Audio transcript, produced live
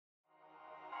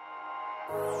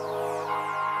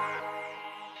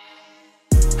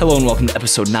Hello and welcome to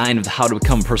episode 9 of the How to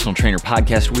Become a Personal Trainer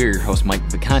podcast. We're your host, Mike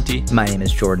Vacanti. My name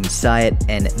is Jordan Syatt,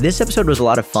 and this episode was a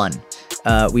lot of fun.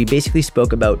 We basically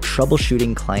spoke about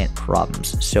troubleshooting client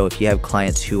problems. So if you have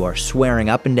clients who are swearing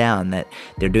up and down that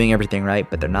they're doing everything right,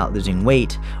 but they're not losing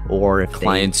weight, or if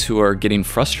clients who are getting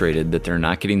frustrated that they're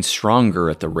not getting stronger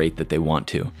at the rate that they want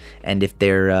to. And if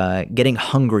they're getting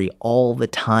hungry all the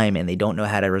time and they don't know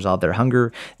how to resolve their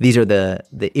hunger, these are the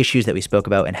issues that we spoke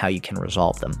about and how you can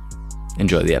resolve them.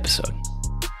 Enjoy the episode.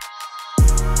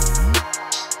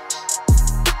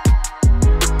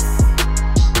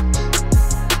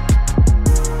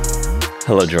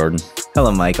 Hello, Jordan.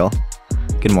 Hello, Michael.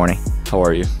 Good morning. How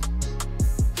are you?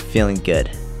 Feeling good.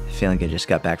 Just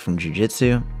got back from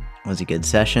jiu-jitsu. It was a good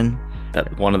session.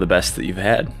 That one of the best that you've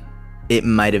had. It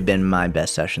might have been my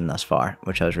best session thus far,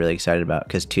 which I was really excited about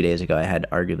because 2 days ago I had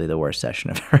arguably the worst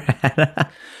session I've ever had.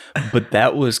 But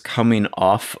that was coming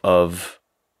off of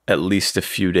at least a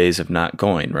few days of not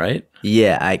going, right?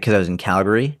 Yeah, because I was in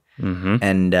Calgary. Mm-hmm.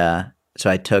 And so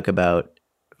I took about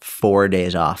 4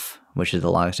 days off, which is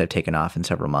the longest I've taken off in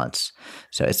several months.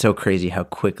 So it's so crazy how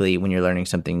quickly, when you're learning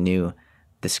something new,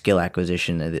 the skill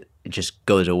acquisition, it just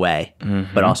goes away,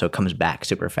 but also comes back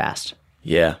super fast.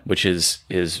 Yeah, which is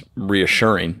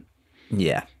reassuring.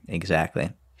 Yeah,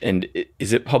 exactly. And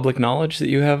is it public knowledge that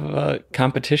you have a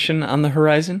competition on the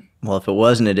horizon? Well, if it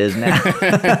wasn't, it is now.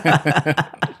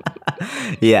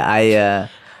 Yeah,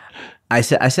 I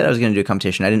said I was going to do a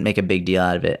competition. I didn't make a big deal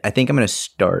out of it. I think I'm going to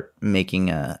start making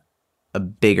a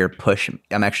bigger push.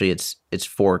 It's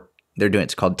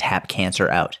called Tap Cancer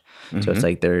Out. Mm-hmm. So it's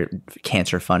like their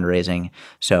cancer fundraising.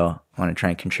 So I want to try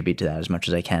and contribute to that as much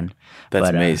as I can. That's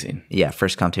amazing.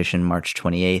 First competition, March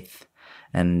 28th.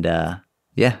 And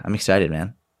I'm excited,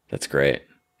 man. That's great.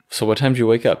 So what time did you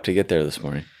wake up to get there this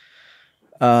morning?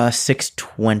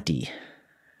 6:20.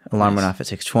 Alarm went off at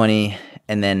 6:20.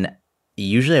 And then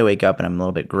usually I wake up and I'm a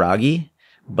little bit groggy,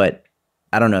 but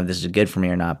I don't know if this is good for me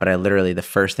or not, but the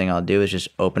first thing I'll do is just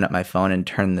open up my phone and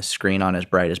turn the screen on as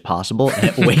bright as possible, and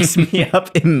it wakes me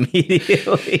up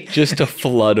immediately. Just a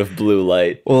flood of blue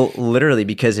light. Well, literally,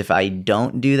 because if I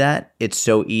don't do that, it's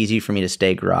so easy for me to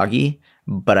stay groggy.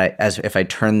 But if I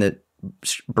turn the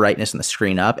brightness on the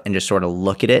screen up and just sort of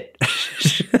look at it,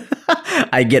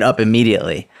 I get up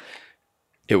immediately.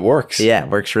 It works. Yeah, it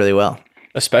works really well.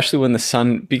 Especially when the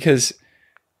sun, because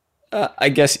I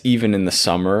guess even in the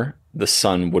summer, the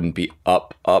sun wouldn't be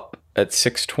up at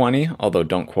 6:20, although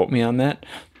don't quote me on that.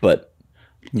 But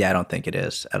yeah, I don't think it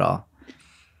is at all.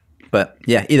 But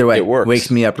yeah, either way, it works.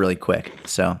 Wakes me up really quick.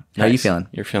 So how are you feeling?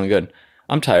 You're feeling good.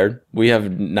 I'm tired. We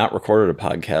have not recorded a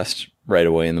podcast right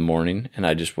away in the morning, and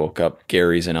I just woke up.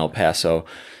 Gary's in El Paso,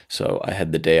 so I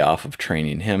had the day off of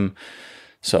training him.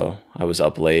 So I was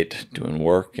up late doing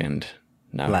work, and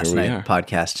now last here we night are.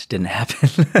 Podcast didn't happen.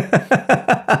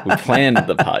 We planned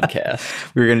the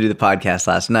podcast. We were going to do the podcast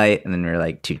last night, and then we were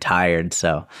like too tired,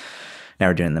 so now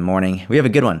we're doing it in the morning. We have a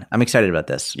good one. I'm excited about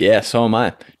this. Yeah, so am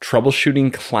I.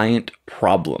 Troubleshooting client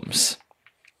problems.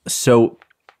 So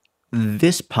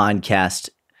this podcast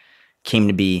came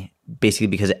to be basically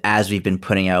because as we've been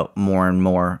putting out more and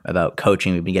more about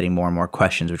coaching, we've been getting more and more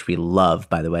questions, which we love,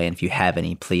 by the way. And if you have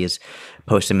any, please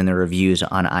post them in the reviews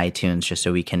on iTunes just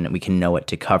so we can know what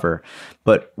to cover.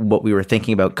 But what we were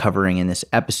thinking about covering in this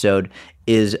episode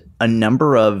is a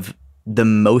number of the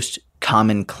most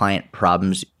common client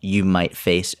problems you might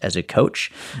face as a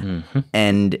coach,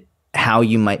 and how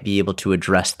you might be able to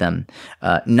address them,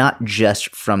 not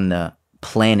just from the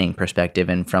planning perspective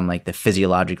and from like the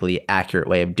physiologically accurate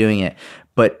way of doing it,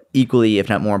 but equally, if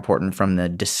not more important, from the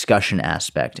discussion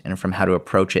aspect and from how to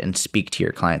approach it and speak to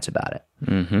your clients about it.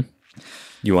 Mm-hmm.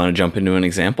 You want to jump into an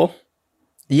example?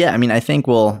 Yeah, I mean, I think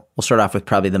we'll start off with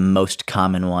probably the most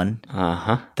common one.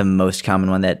 The most common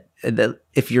one that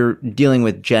if you're dealing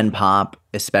with Gen Pop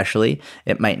especially,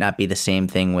 it might not be the same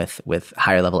thing with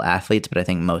higher level athletes, but I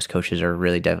think most coaches are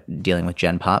really dealing with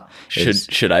Gen Pop.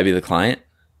 Should I be the client?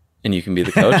 And you can be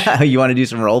the coach? You want to do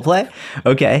some role play?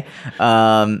 Okay.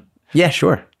 Yeah,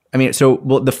 sure. I mean,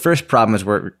 the first problem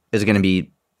is going to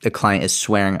be the client is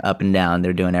swearing up and down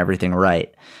they're doing everything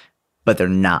right, but they're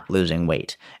not losing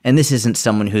weight. And this isn't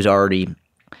someone who's already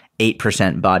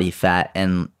 8% body fat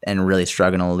and really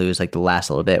struggling to lose like the last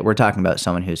little bit. We're talking about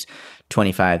someone who's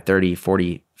 25, 30,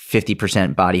 40,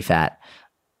 50% body fat,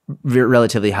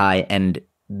 relatively high, and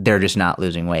they're just not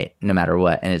losing weight no matter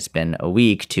what. And it's been a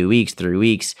week, 2 weeks, 3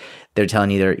 weeks. They're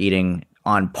telling you they're eating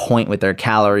on point with their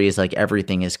calories, like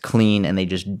everything is clean, and they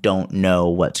just don't know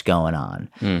what's going on.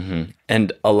 Mm-hmm.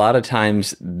 And a lot of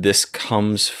times this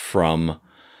comes from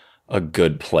a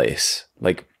good place.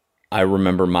 Like I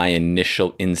remember my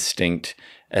initial instinct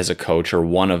as a coach, or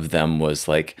one of them, was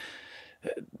like,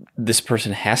 this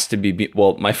person has to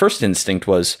well, my first instinct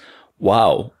was,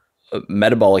 wow,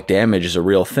 metabolic damage is a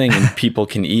real thing and people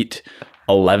can eat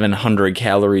 1,100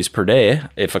 calories per day.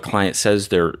 If a client says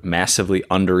they're massively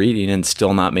under eating and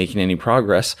still not making any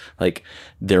progress, like,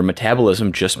 their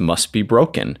metabolism just must be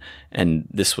broken. And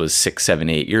this was 6, 7,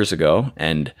 8 years ago.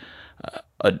 And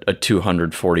a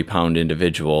 240 pound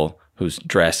individual who's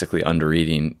drastically under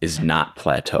eating is not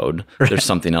plateaued. Right. There's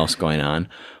something else going on.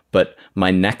 But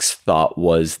my next thought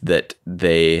was that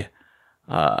they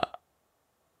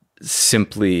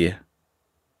simply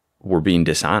were being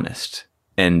dishonest.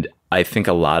 And I think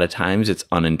a lot of times it's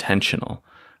unintentional.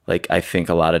 Like, I think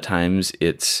a lot of times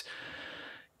it's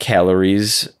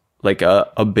calories, like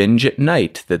a binge at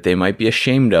night that they might be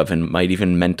ashamed of and might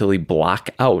even mentally block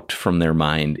out from their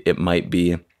mind. It might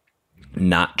be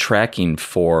not tracking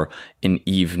for an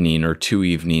evening or 2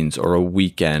 evenings or a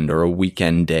weekend or a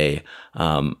weekend day,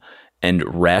 and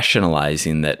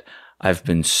rationalizing that I've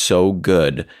been so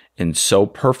good and so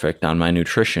perfect on my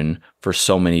nutrition for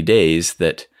so many days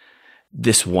that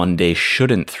this one day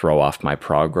shouldn't throw off my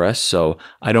progress, so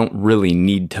I don't really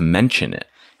need to mention it.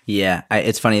 Yeah,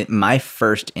 it's funny. My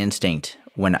first instinct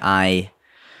when I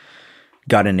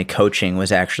got into coaching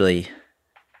was actually,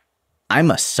 I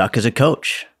must suck as a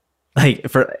coach. Like,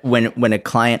 for when a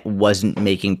client wasn't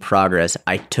making progress,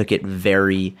 I took it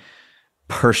very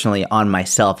personally on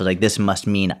myself. I was like, this must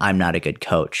mean I'm not a good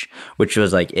coach, which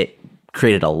was like, it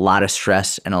created a lot of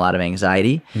stress and a lot of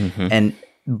anxiety. Mm-hmm.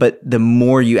 But the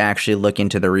more you actually look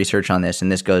into the research on this,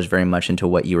 and this goes very much into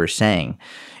what you were saying,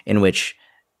 in which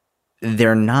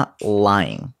they're not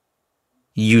lying,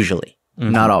 usually,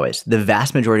 mm-hmm. not always. The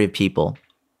vast majority of people,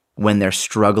 when they're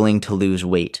struggling to lose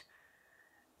weight,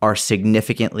 are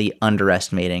significantly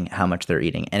underestimating how much they're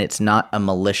eating. And it's not a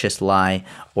malicious lie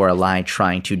or a lie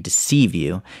trying to deceive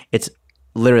you. It's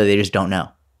literally, they just don't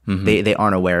know. Mm-hmm. They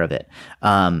aren't aware of it.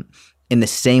 In the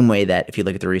same way that if you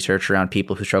look at the research around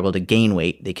people who struggle to gain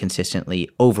weight, they consistently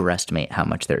overestimate how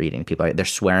much they're eating. People, they're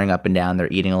swearing up and down,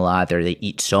 they're eating a lot, they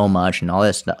eat so much and all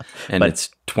this stuff. And it's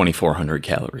 2,400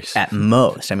 calories. At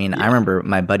most. I mean, yeah. I remember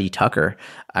my buddy Tucker,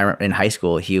 in high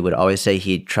school, he would always say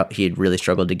he had really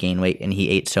struggled to gain weight and he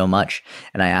ate so much.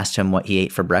 And I asked him what he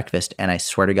ate for breakfast, and I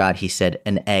swear to God, he said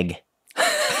an egg.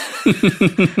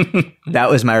 That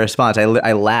was my response. I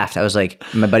laughed. I was like,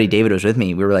 my buddy David was with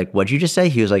me. We were like, what'd you just say?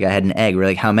 He was like, I had an egg. We were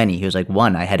like, how many? He was like,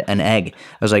 1. I had an egg.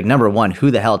 I was like, number 1,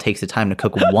 who the hell takes the time to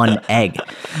cook 1 egg?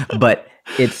 But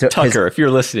it's so, Tucker, if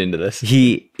you're listening to this,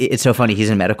 it's so funny.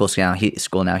 He's in medical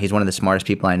school now. He's one of the smartest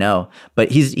people I know, but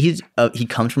he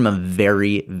comes from a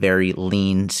very, very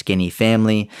lean, skinny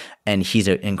family, and he's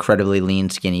an incredibly lean,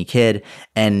 skinny kid.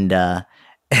 And,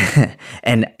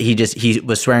 and he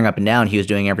was swearing up and down. He was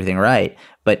doing everything right,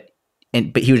 but he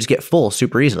would just get full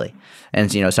super easily.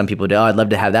 And some people do, I'd love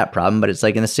to have that problem, but it's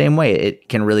like in the same way, it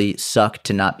can really suck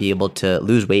to not be able to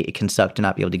lose weight. It can suck to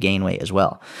not be able to gain weight as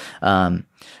well.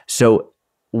 So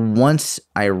once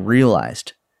I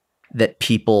realized that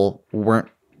people weren't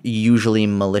usually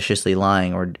maliciously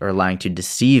lying or lying to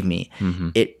deceive me,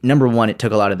 mm-hmm. Number 1, it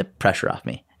took a lot of the pressure off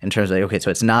me. In terms of like, okay,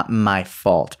 so it's not my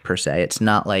fault per se. It's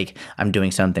not like I'm doing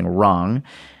something wrong.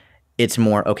 It's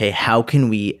more, okay, how can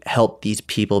we help these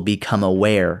people become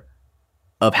aware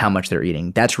of how much they're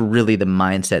eating? That's really the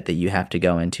mindset that you have to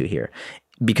go into here.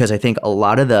 Because I think a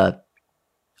lot of the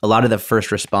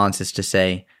first response is to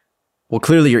say, well,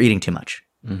 clearly you're eating too much.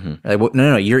 Mm-hmm. Like, well,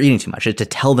 no, you're eating too much. It's to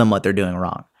tell them what they're doing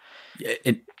wrong.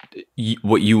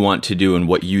 What you want to do and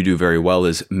what you do very well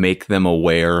is make them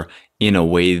aware in a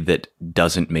way that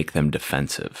doesn't make them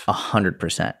defensive.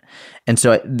 100%. And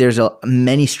so there's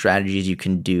many strategies you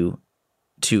can do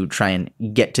to try and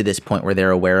get to this point where they're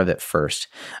aware of it first.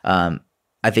 I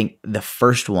think the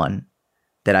first one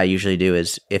that I usually do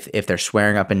is if they're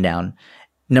swearing up and down,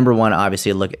 number 1,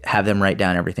 obviously have them write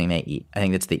down everything they eat. I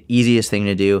think that's the easiest thing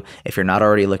to do. If you're not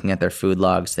already looking at their food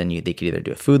logs, then they could either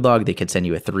do a food log, they could send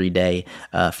you a 3-day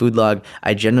food log.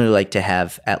 I generally like to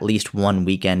have at least 1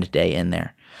 weekend day in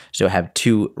there. So have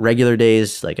 2 regular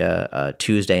days, like a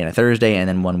Tuesday and a Thursday, and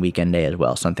then 1 weekend day as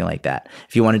well, something like that.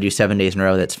 If you want to do 7 days in a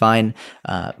row, that's fine.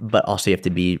 But also you have to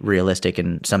be realistic,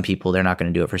 and some people, they're not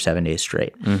going to do it for 7 days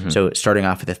straight. Mm-hmm. So starting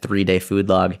off with a 3-day food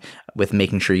log with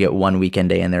making sure you get 1 weekend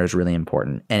day in there is really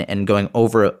important. And going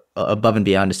above and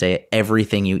beyond to say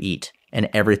everything you eat and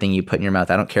everything you put in your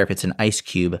mouth. I don't care if it's an ice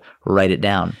cube, write it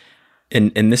down.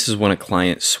 And this is when a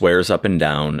client swears up and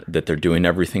down that they're doing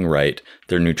everything right,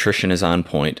 their nutrition is on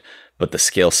point, but the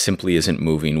scale simply isn't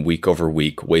moving week over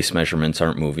week. Waist measurements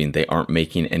aren't moving. They aren't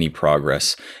making any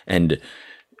progress. And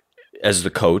as the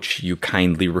coach, you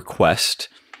kindly request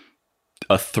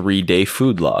a 3-day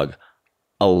food log.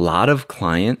 A lot of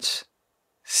clients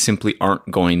simply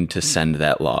aren't going to send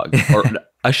that log. Or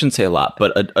I shouldn't say a lot,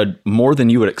 but a more than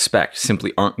you would expect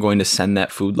simply aren't going to send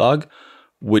that food log,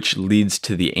 which leads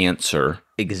to the answer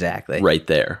Exactly. right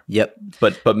there. Yep.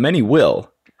 But many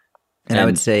will. And I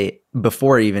would say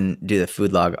before I even do the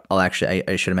food log, I should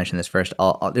have mentioned this first.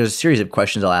 There's a series of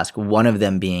questions I'll ask. One of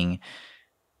them being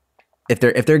if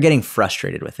they're getting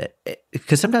frustrated with it,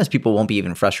 because sometimes people won't be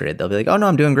even frustrated. They'll be like, "Oh no,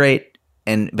 I'm doing great,"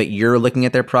 but you're looking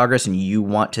at their progress and you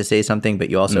want to say something, but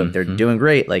you also if they're doing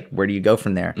great, like where do you go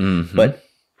from there? But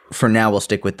for now, we'll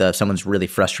stick with if someone's really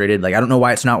frustrated. Like I don't know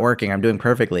why it's not working. I'm doing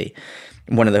perfectly.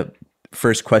 One of the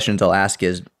first questions I'll ask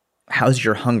is, "How's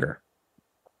your hunger?"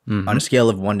 On a scale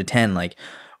of 1 to 10, like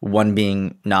 1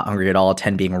 being not hungry at all,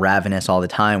 10 being ravenous all the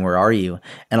time, where are you?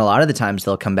 And a lot of the times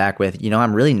they'll come back with,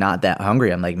 I'm really not that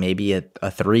hungry. I'm like maybe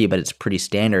a 3, but it's pretty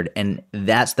standard. And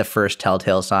that's the first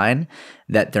telltale sign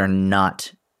that they're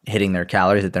not hitting their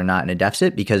calories, that they're not in a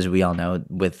deficit, because we all know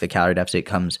with the calorie deficit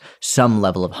comes some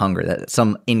level of hunger,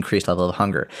 some increased level of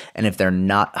hunger. And if they're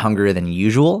not hungrier than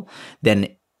usual, then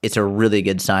it's a really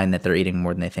good sign that they're eating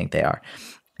more than they think they are.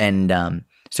 And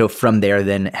so from there,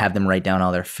 then have them write down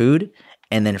all their food.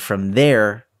 And then from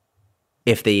there,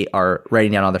 if they are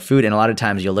writing down all their food, and a lot of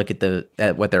times you'll look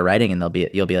at what they're writing and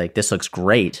you'll be like, this looks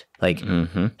great. Like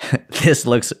this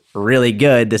looks really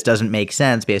good. This doesn't make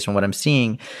sense based on what I'm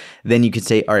seeing. Then you could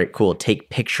say, all right, cool. Take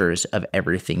pictures of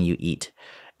everything you eat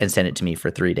and send it to me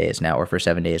for 3 days now, or for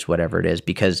 7 days, whatever it is.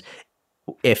 Because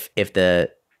if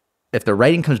the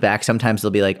writing comes back, sometimes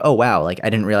they'll be like, oh, wow, like I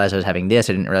didn't realize I was having this.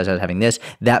 I didn't realize I was having this.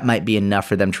 That might be enough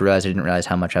for them to realize I didn't realize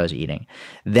how much I was eating.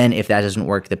 Then if that doesn't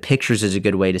work, the pictures is a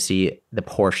good way to see the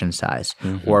portion size.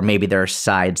 Or maybe there are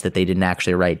sides that they didn't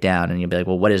actually write down. And you'll be like,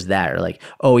 well, what is that? Or like,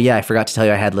 oh, yeah, I forgot to tell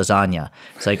you I had lasagna.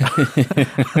 It's like,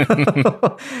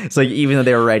 it's like even though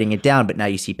they were writing it down, but now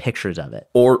you see pictures of it.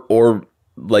 Or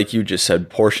like you just said,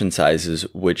 portion sizes,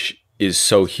 which is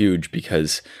so huge,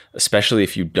 because especially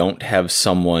if you don't have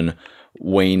someone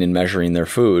weighing and measuring their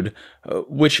food,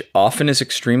 which often is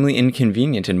extremely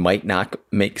inconvenient and might not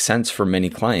make sense for many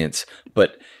clients.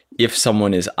 But if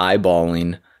someone is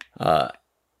eyeballing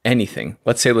anything,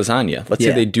 let's say lasagna, let's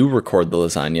say they do record the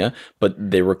lasagna, but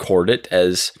they record it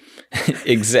as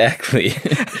exactly.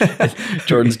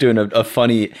 Jordan's doing a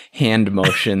funny hand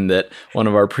motion that one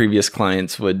of our previous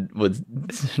clients would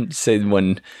say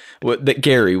that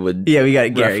Gary would. Yeah, we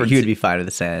got Gary. He would be fine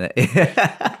with saying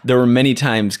it. There were many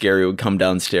times Gary would come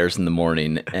downstairs in the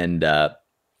morning and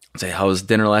say, "How was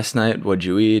dinner last night? What'd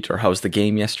you eat?" Or "How was the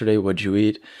game yesterday? What'd you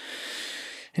eat?"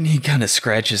 And he'd kind of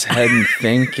scratch his head and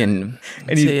think, and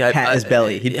he'd pat his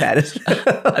belly. He'd pat his.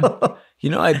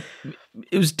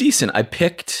 It was decent. I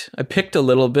picked a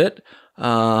little bit.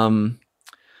 There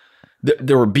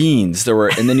were beans.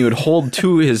 And then he would hold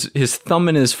his thumb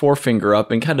and his forefinger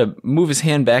up and kind of move his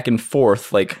hand back and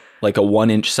forth like a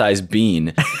 1-inch size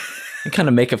bean, and kind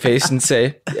of make a face and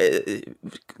say,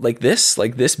 like this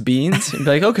beans. And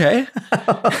be like, okay.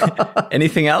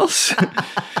 Anything else?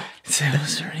 Say,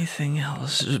 was there anything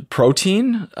else?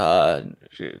 Protein?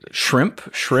 Shrimp?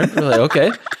 We're like,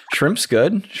 okay, shrimp's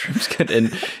good.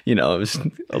 And, it was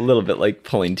a little bit like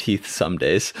pulling teeth some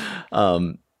days.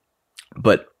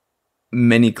 But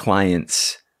many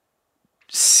clients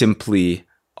simply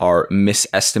are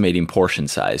misestimating portion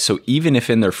size. So even if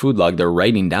in their food log, they're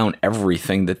writing down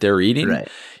everything that they're eating, right,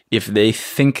 if they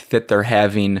think that they're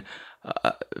having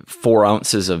 4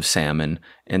 ounces of salmon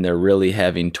and they're really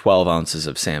having 12 ounces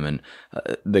of salmon,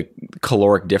 the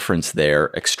caloric difference there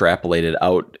extrapolated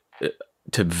out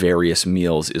to various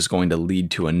meals is going to lead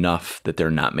to enough that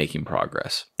they're not making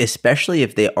progress. Especially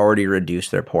if they already reduced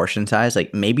their portion size.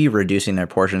 Like maybe reducing their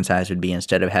portion size would be,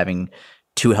 instead of having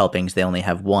 2 helpings, they only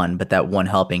have 1, but that 1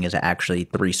 helping is actually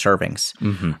 3 servings,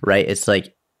 right? It's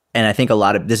like, and I think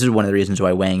this is one of the reasons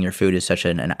why weighing your food is such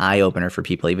an eye-opener for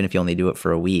people, even if you only do it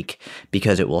for a week,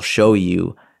 because it will show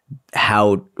you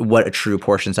what a true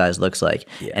portion size looks like.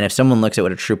 Yeah. And if someone looks at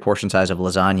what a true portion size of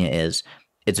lasagna is,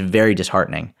 it's very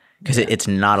disheartening, because it's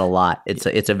not a lot.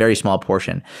 It's a very small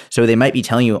portion. So they might be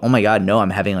telling you, oh my God, no, I'm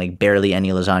having like barely any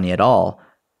lasagna at all.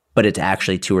 But it's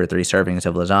actually 2 or 3 servings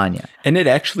of lasagna. And it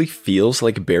actually feels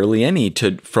like barely any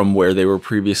from where they were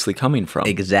previously coming from.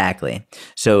 Exactly.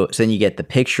 So then you get the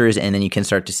pictures, and then you can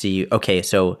start to see, okay,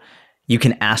 so you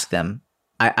can ask them.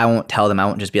 I won't tell them. I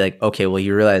won't just be like, okay, well,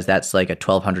 you realize that's like a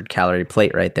 1,200 calorie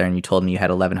plate right there, and you told me you had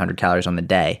 1,100 calories on the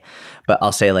day. But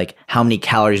I'll say, like, how many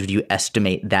calories would you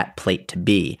estimate that plate to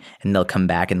be? And they'll come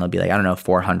back and they'll be like, I don't know,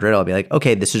 400. I'll be like,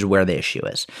 okay, this is where the issue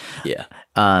is. Yeah.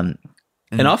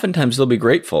 And oftentimes they'll be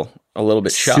grateful. a little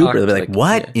bit shocked. Super. They'll be like,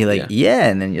 what? Yeah, You're like, yeah.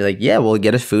 And then you're like, yeah, we'll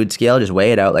get a food scale, just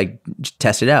weigh it out, like just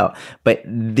test it out. But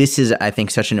this is, I think,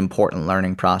 such an important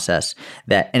learning process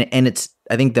that, and it's,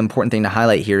 I think the important thing to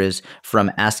highlight here is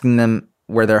from asking them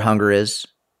where their hunger is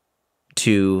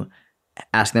to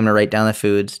ask them to write down the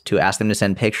foods, to ask them to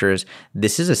send pictures.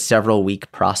 This is a several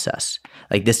week process.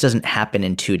 Like this doesn't happen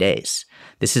in 2 days.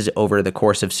 This is over the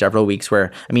course of several weeks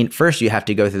where, I mean, first you have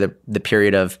to go through the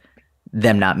period of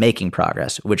them not making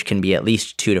progress, which can be at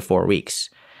least 2 to 4 weeks.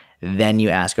 Then you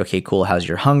ask, okay, cool, how's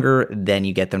your hunger? Then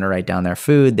you get them to write down their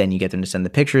food. Then you get them to send the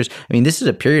pictures. I mean, this is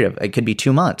a period of, it could be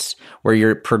 2 months where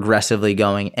you're progressively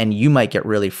going, and you might get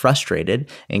really frustrated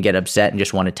and get upset and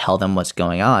just want to tell them what's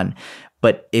going on.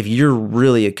 But if you're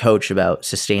really a coach about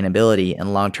sustainability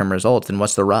and long-term results, then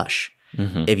what's the rush?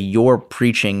 Mm-hmm. If you're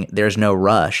preaching there's no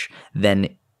rush,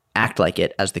 then act like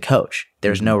it as the coach.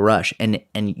 There's no rush. And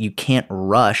you can't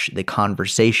rush the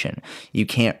conversation. You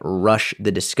can't rush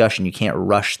the discussion. You can't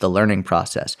rush the learning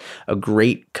process. A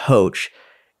great coach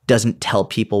doesn't tell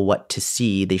people what to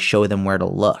see. They show them where to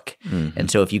look. Mm-hmm.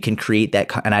 And so if you can create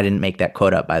that, and I didn't make that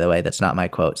quote up, by the way, that's not my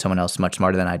quote. Someone else much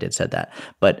smarter than I did said that.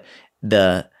 But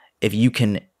if you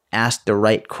can ask the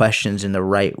right questions in the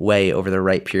right way over the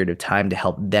right period of time to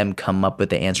help them come up with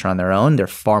the answer on their own, they're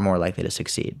far more likely to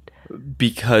succeed.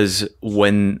 Because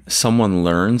when someone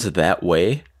learns that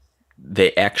way,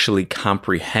 they actually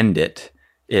comprehend it.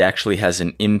 It actually has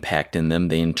an impact in them.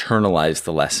 They internalize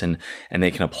the lesson and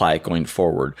they can apply it going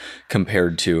forward,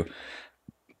 compared to,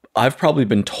 I've probably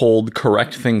been told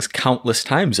correct things countless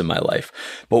times in my life,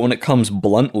 but when it comes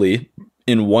bluntly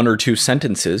in 1 or 2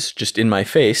 sentences, just in my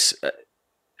face,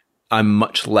 I'm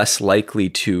much less likely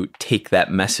to take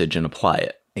that message and apply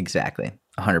it. Exactly.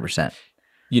 100%.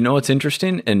 You know what's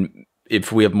interesting? And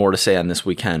if we have more to say on this,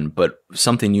 we can. But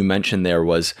something you mentioned there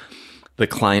was the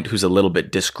client who's a little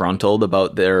bit disgruntled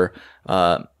about their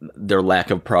lack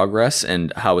of progress,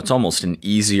 and how it's almost an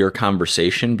easier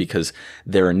conversation because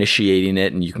they're initiating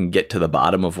it and you can get to the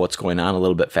bottom of what's going on a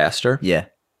little bit faster. Yeah.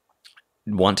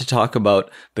 Want to talk about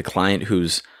the client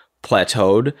who's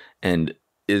plateaued and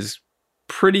is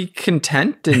pretty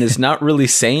content and is not really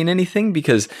saying anything,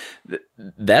 because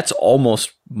that's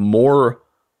almost more,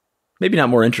 maybe not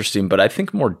more interesting, but I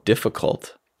think more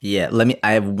difficult. Yeah.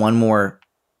 I have one more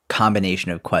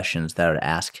combination of questions that I would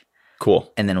ask.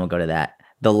 Cool. And then we'll go to that.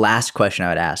 The last question I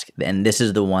would ask, and this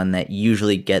is the one that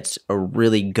usually gets a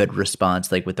really good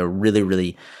response, like with a really,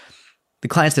 really, the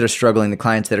clients that are struggling, the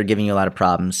clients that are giving you a lot of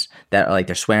problems, that are like,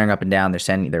 they're swearing up and down,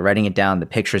 they're writing it down, the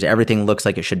pictures, everything looks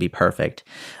like it should be perfect.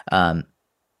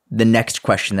 The next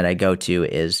question that I go to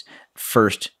is,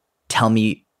 first, tell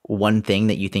me one thing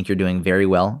that you think you're doing very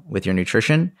well with your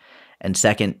nutrition. And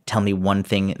second, tell me one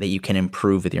thing that you can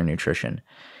improve with your nutrition.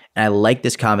 And I like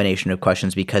this combination of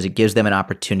questions because it gives them an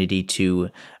opportunity to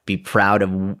be proud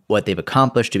of what they've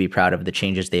accomplished, to be proud of the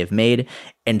changes they have made.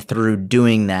 And through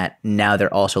doing that, now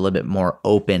they're also a little bit more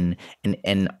open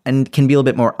and can be a little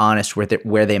bit more honest with it,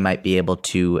 where they might be able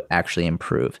to actually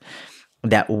improve.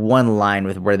 That one line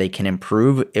with where they can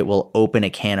improve, it will open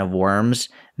a can of worms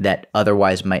that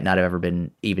otherwise might not have ever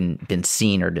been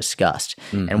seen or discussed.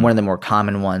 Mm-hmm. And one of the more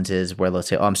common ones is where they'll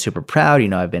say, oh, I'm super proud.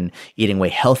 I've been eating way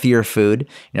healthier food.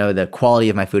 The quality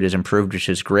of my food has improved, which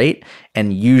is great.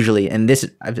 And usually, and this,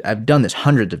 I've done this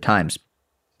hundreds of times.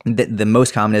 The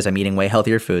most common is I'm eating way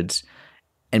healthier foods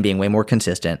and being way more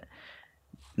consistent.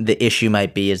 The issue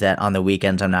might be is that on the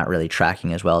weekends, I'm not really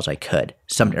tracking as well as I could.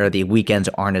 Or the weekends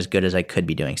aren't as good as I could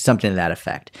be doing, something to that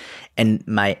effect. And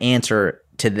my answer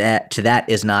to that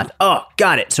is not, oh,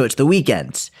 got it, so it's the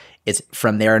weekends. It's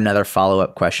from there another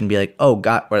follow-up question, be like, oh,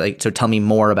 so tell me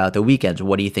more about the weekends.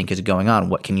 What do you think is going on?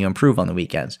 What can you improve on the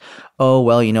weekends? Oh,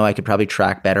 well, I could probably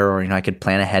track better, or, I could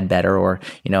plan ahead better, or,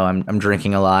 I'm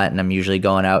drinking a lot and I'm usually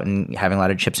going out and having a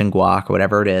lot of chips and guac or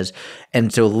whatever it is.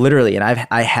 And so literally, and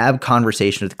I have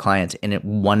conversations with clients in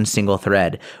one single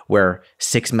thread where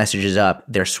 6 messages up,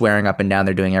 they're swearing up and down,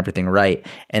 they're doing everything right.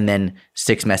 And then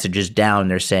 6 messages down,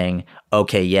 they're saying,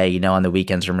 okay, yeah, on the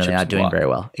weekends I'm really not doing very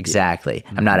well. Exactly.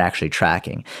 Mm-hmm. I'm not actually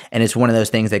tracking. And it's one of those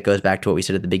things that goes back to what we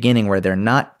said at the beginning, where they're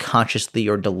not consciously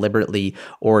or deliberately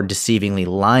or deceivingly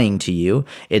lying to you.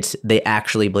 It's they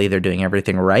actually believe they're doing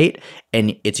everything right.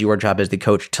 And it's your job as the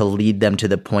coach to lead them to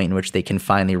the point in which they can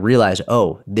finally realize,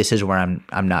 oh, this is where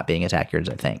I'm not being as accurate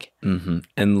as I think. Mm-hmm.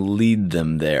 And lead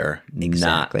them there.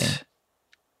 Exactly. Not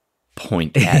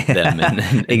point at them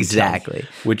and exactly,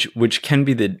 which can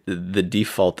be the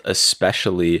default,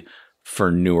 especially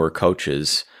for newer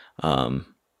coaches.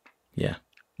 Yeah.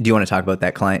 Do you want to talk about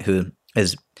that client who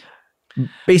is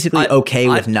Basically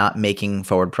with not making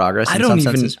forward progress in some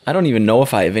senses. I don't even know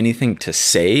if I have anything to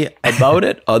say about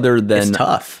it other than It's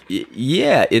tough.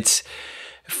 Yeah, it's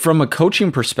from a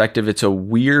coaching perspective, it's a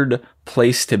weird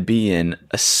place to be in,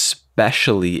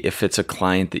 especially if it's a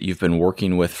client that you've been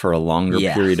working with for a longer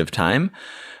period of time.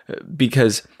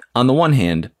 Because on the one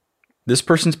hand, this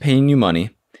person's paying you money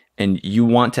and you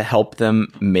want to help them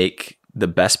make the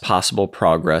best possible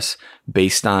progress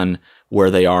based on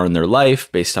where they are in their life,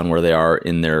 based on where they are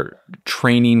in their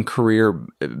training career,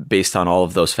 based on all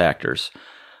of those factors.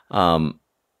 But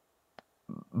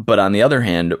on the other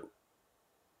hand,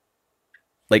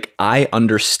 like, I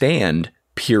understand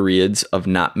periods of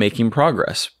not making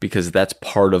progress because that's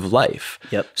part of life.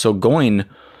 Yep. So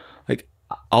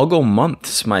I'll go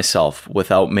months myself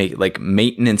without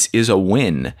maintenance is a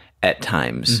win at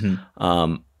times.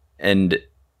 And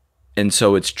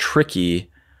so it's tricky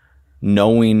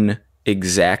knowing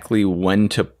exactly when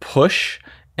to push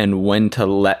and when to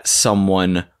let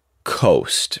someone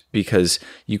coast, because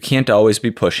you can't always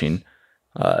be pushing.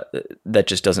 That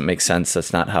just doesn't make sense.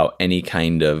 That's not how any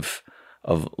kind of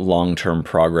long-term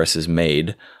progress is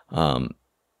made.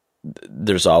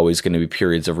 There's always going to be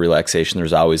periods of relaxation.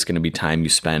 There's always going to be time you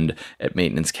spend at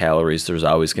maintenance calories. There's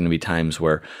always going to be times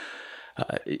where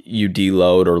you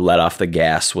deload or let off the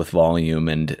gas with volume,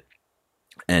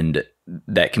 and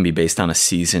that can be based on a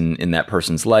season in that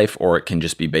person's life, or it can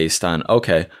just be based on,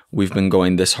 okay, we've been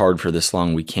going this hard for this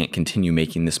long, we can't continue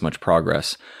making this much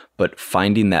progress. But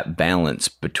finding that balance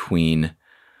between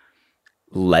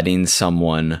letting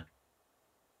someone,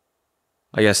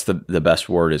 I guess the best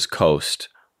word is coast,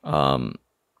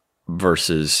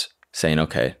 versus saying,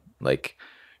 okay, like,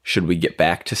 should we get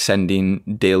back to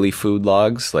sending daily food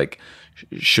logs? Like,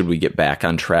 should we get back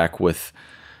on track with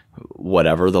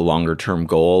whatever the longer term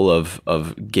goal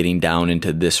of getting down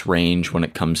into this range when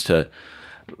it comes to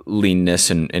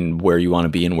leanness and where you want to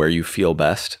be and where you feel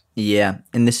best? Yeah.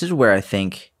 And this is where I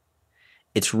think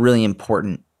it's really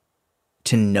important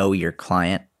to know your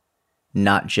client,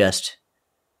 not just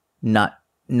the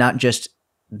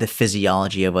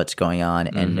physiology of what's going on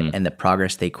and the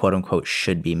progress they quote unquote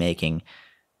should be making.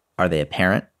 Are they a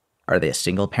parent? Are they a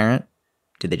single parent?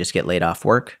 Do they just get laid off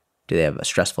work? Do they have a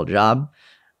stressful job?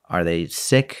 Are they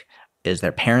sick? Is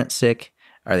their parent sick?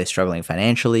 Are they struggling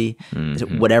financially?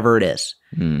 Whatever it is.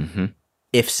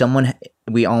 If someone,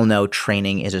 we all know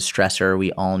training is a stressor.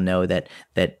 We all know that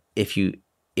if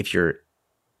you're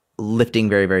lifting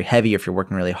very, very heavy, if you're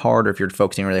working really hard, or if you're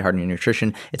focusing really hard on your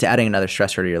nutrition, it's adding another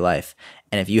stressor to your life.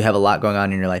 And if you have a lot going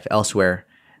on in your life elsewhere,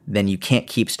 then you can't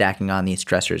keep stacking on these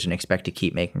stressors and expect to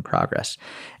keep making progress.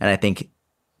 And I think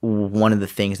one of the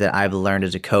things that I've learned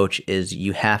as a coach is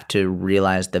you have to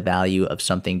realize the value of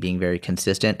something being very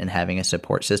consistent and having a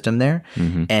support system there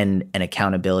and an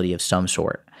accountability of some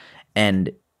sort.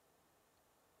 And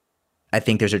I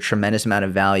think there's a tremendous amount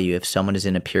of value if someone is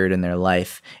in a period in their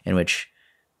life in which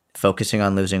focusing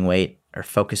on losing weight or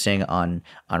focusing on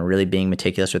really being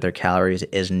meticulous with their calories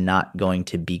is not going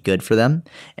to be good for them.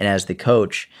 And as the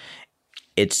coach,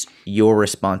 it's your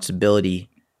responsibility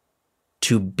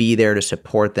to be there to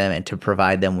support them and to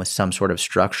provide them with some sort of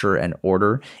structure and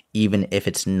order, even if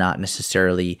it's not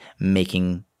necessarily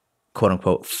making quote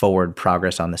unquote forward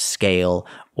progress on the scale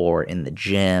or in the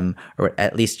gym, or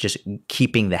at least just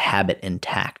keeping the habit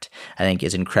intact, I think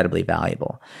is incredibly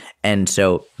valuable. And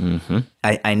so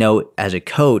I know as a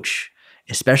coach,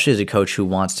 especially as a coach who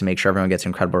wants to make sure everyone gets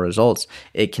incredible results,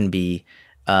 it can be,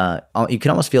 you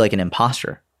can almost feel like an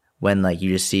imposter when like you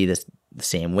just see the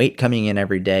same weight coming in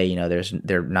every day. You know,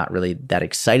 they're not really that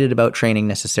excited about training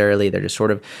necessarily. They're just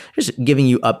sort of just giving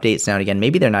you updates now and again.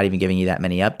 Maybe they're not even giving you that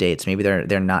many updates. Maybe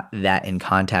they're not that in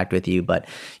contact with you, but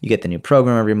you get the new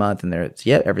program every month and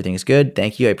everything's good.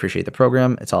 Thank you. I appreciate the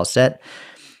program. It's all set.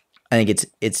 I think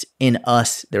it's in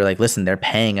us. They're like, listen, they're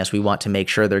paying us. We want to make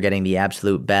sure they're getting the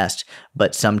absolute best,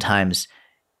 but sometimes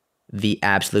the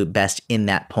absolute best in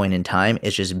that point in time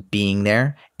is just being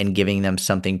there and giving them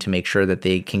something to make sure that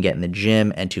they can get in the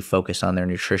gym and to focus on their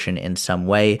nutrition in some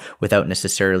way without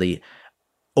necessarily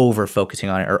over focusing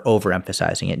on it or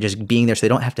overemphasizing it, just being there so they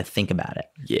don't have to think about it.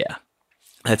 Yeah,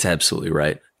 that's absolutely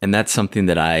right. And that's something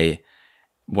that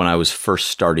when I was first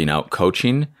starting out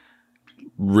coaching,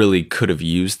 really could have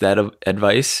used that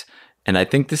advice. And I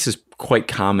think this is quite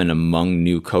common among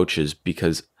new coaches,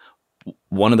 because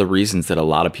one of the reasons that a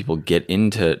lot of people get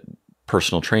into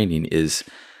personal training is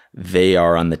they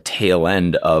are on the tail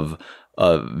end of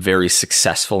a very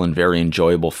successful and very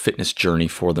enjoyable fitness journey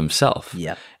for themselves.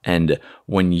 Yep. And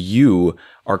when you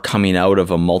are coming out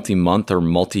of a multi-month or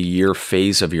multi-year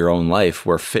phase of your own life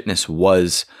where fitness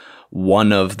was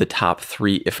one of the top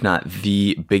 3, if not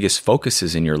the biggest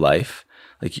focuses in your life.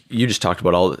 Like you just talked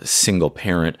about, all single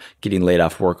parent, getting laid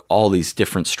off work, all these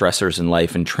different stressors in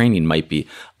life, and training might be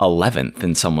 11th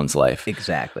in someone's life.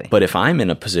 Exactly. But if I'm in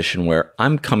a position where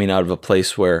I'm coming out of a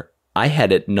place where I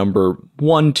had it number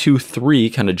 1, 2, 3,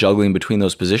 kind of juggling between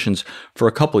those positions for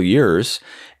a couple years,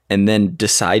 and then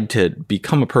decide to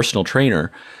become a personal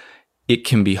trainer, it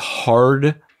can be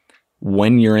hard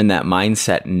when you're in that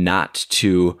mindset not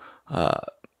to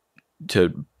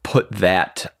put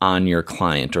that on your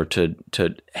client, or to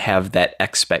have that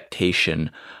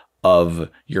expectation of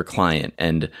your client.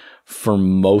 And for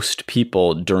most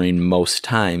people during most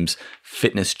times,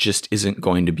 fitness just isn't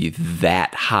going to be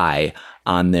that high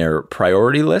on their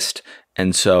priority list.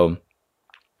 And so,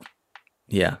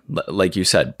 yeah, like you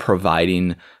said,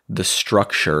 providing the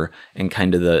structure and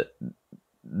kind of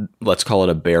let's call it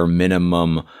a bare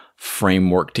minimum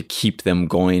framework to keep them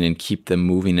going and keep them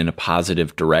moving in a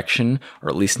positive direction, or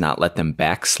at least not let them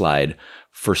backslide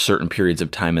for certain periods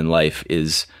of time in life,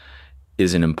 is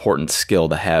an important skill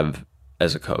to have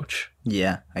as a coach.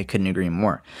 Yeah, I couldn't agree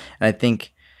more. And I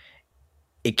think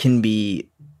it can be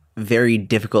very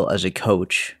difficult as a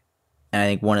coach. And I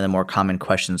think one of the more common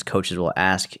questions coaches will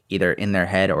ask, either in their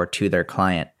head or to their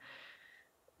client,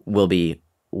 will be,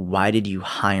 why did you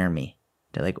hire me?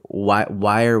 They're like,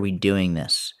 why are we doing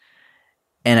this?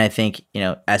 And I think,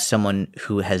 as someone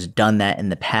who has done that in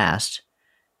the past,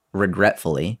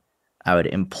 regretfully, I would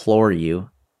implore you.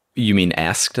 You mean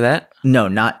asked that? No,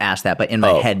 not asked that, but in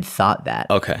my head thought that.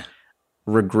 Okay.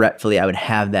 Regretfully, I would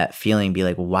have that feeling, be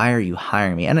like, why are you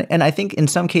hiring me? And I think in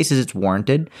some cases it's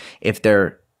warranted if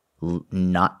they're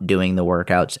not doing the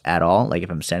workouts at all. Like if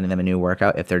I'm sending them a new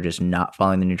workout, if they're just not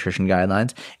following the nutrition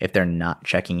guidelines, if they're not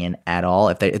checking in at all,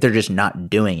 if they're just not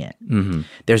doing it. Mm-hmm.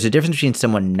 There's a difference between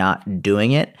someone not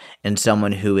doing it and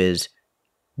someone who is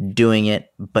doing it,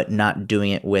 but not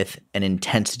doing it with an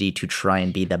intensity to try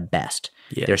and be the best.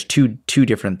 Yeah. There's two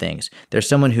different things. There's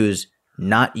someone who's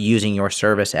not using your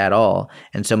service at all,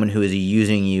 and someone who is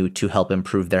using you to help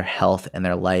improve their health and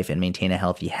their life and maintain a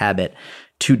healthy habit.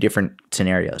 2 different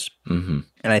scenarios. Mm-hmm.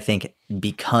 And I think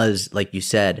because, like you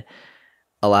said,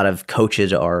 a lot of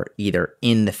coaches are either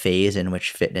in the phase in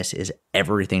which fitness is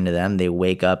everything to them. They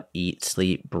wake up, eat,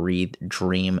 sleep, breathe,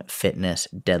 dream fitness,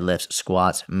 deadlifts,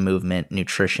 squats, movement,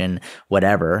 nutrition,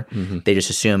 whatever. Mm-hmm. They just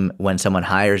assume when someone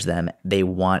hires them, they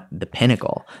want the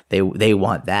pinnacle. They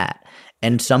want that.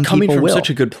 And some coming people from will.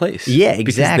 such a good place. Yeah, exactly.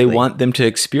 Because they want them to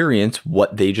experience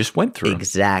what they just went through.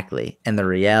 Exactly. And the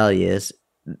reality is,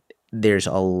 there's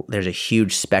a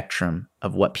huge spectrum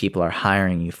of what people are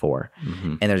hiring you for.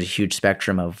 Mm-hmm. And there's a huge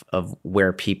spectrum of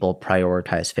where people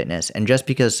prioritize fitness. And just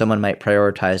because someone might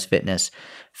prioritize fitness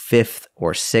 5th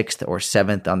or 6th or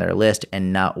 7th on their list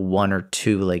and not 1 or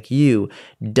 2 like you,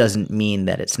 doesn't mean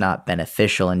that it's not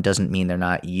beneficial, and doesn't mean they're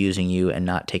not using you and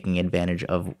not taking advantage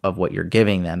of what you're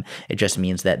giving them. It just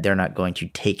means that they're not going to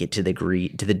take it to the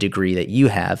degree that you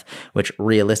have, which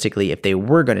realistically, if they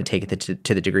were going to take it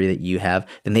to the degree that you have,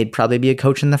 then they'd probably be a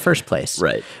coach in the first place.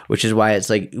 Right. Which is why it's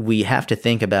like we have to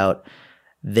think about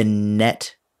the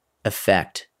net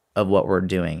effect of what we're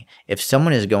doing. If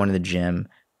someone is going to the gym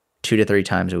 2 to 3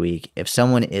 times a week, if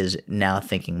someone is now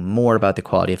thinking more about the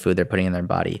quality of food they're putting in their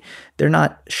body, they're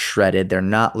not shredded, they're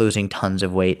not losing tons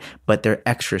of weight, but they're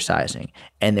exercising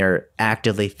and they're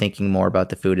actively thinking more about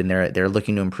the food, and they're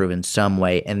looking to improve in some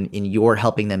way, and you're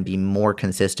helping them be more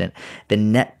consistent. The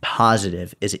net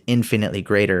positive is infinitely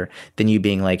greater than you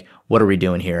being like, what are we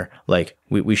doing here? Like,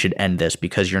 we should end this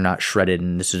because you're not shredded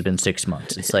and this has been 6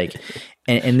 months. It's like,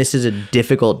 and this is a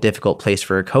difficult place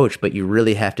for a coach, but you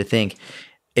really have to think,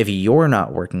 if you're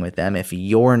not working with them, if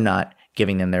you're not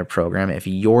giving them their program, if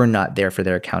you're not there for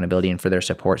their accountability and for their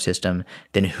support system,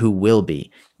 then who will be?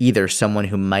 Either someone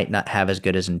who might not have as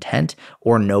good as intent,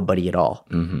 or nobody at all,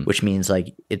 mm-hmm. which means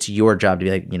like it's your job to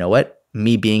be like, you know what?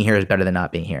 Me being here is better than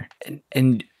not being here.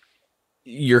 And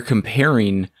you're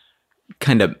comparing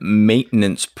kind of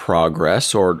maintenance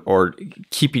progress or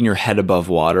keeping your head above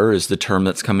water is the term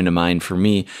that's coming to mind for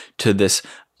me, to this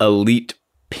elite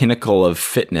pinnacle of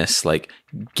fitness, like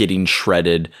getting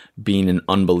shredded, being in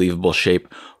unbelievable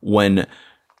shape, when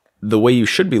the way you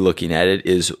should be looking at it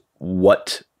is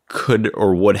what could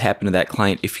or would happen to that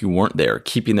client if you weren't there,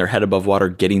 keeping their head above water,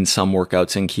 getting some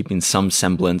workouts in, keeping some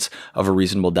semblance of a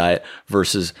reasonable diet,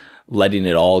 versus letting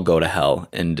it all go to hell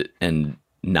and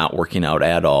not working out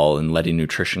at all and letting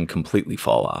nutrition completely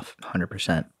fall off.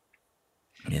 100%.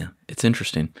 Yeah, it's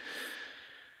interesting.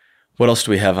 What else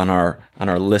do we have on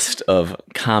our list of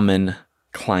common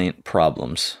client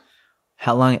problems?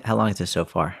 How long is this so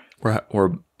far?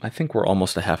 I think we're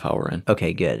almost a half hour in.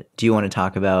 Okay, good. Do you want to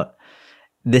talk about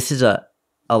this is a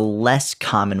less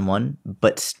common one,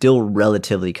 but still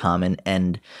relatively common,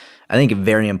 and I think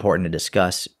very important to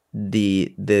discuss.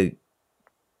 The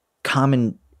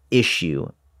common issue,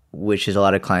 which is a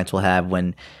lot of clients will have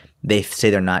when they say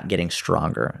they're not getting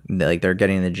stronger, like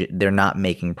they're not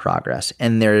making progress,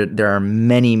 and there are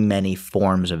many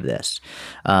forms of this.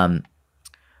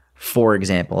 For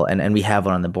example, and we have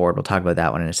one on the board. We'll talk about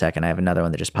that one in a second. I have another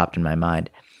one that just popped in my mind,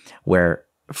 where,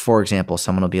 for example,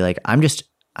 someone will be like, I'm just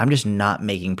not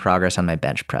making progress on my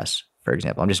bench press, for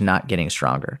example. I'm just not getting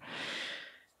stronger.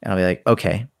 And I'll be like,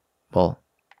 okay, well,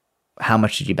 how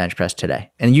much did you bench press today?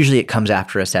 And usually it comes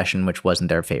after a session which wasn't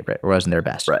their favorite or wasn't their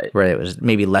best, right? Where it was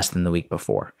maybe less than the week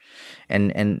before.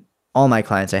 And all my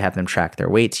clients, I have them track their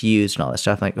weights used and all this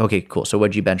stuff. I'm like, okay, cool. So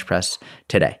what'd you bench press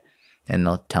today? And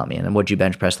they'll tell me. And then what'd you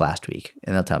bench press last week?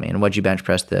 And they'll tell me. And what'd you bench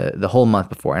press the whole month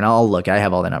before? And I'll look. I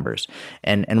have all the numbers.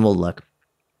 And we'll look.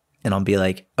 And I'll be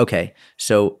like, okay,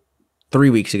 so 3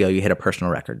 weeks ago you hit a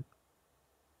personal record.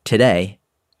 Today,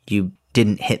 you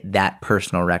didn't hit that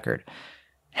personal record.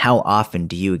 How often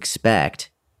do you expect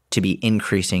to be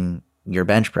increasing your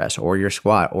bench press or your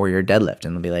squat or your deadlift?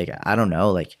 And they'll be like, I don't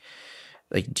know, like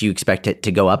do you expect it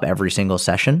to go up every single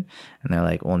session? And they're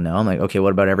like, well, no. I'm like, okay,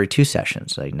 what about every 2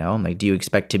 sessions? Like, no. I'm like, do you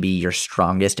expect to be your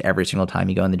strongest every single time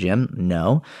you go in the gym?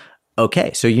 No.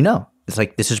 Okay, so it's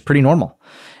like, this is pretty normal.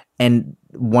 And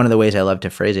one of the ways I love to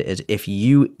phrase it is, if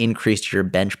you increased your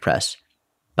bench press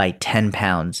by 10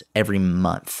 pounds every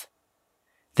month,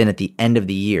 then at the end of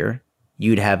the year,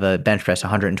 you'd have a bench press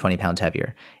 120 pounds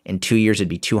heavier. In 2 years, it'd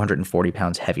be 240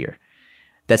 pounds heavier.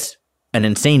 That's an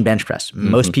insane bench press. Mm-hmm.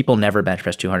 Most people never bench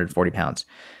press 240 pounds.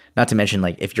 Not to mention,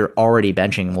 like, if you're already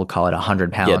benching, we'll call it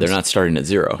 100 pounds. Yeah, they're not starting at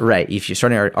zero. Right. If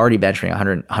you're already benching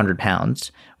 100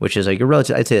 pounds, which is like a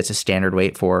relative, I'd say that's a standard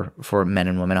weight for men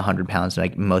and women, 100 pounds.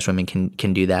 Like, most women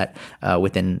can do that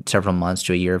within several months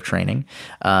to a year of training.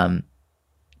 You're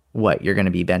going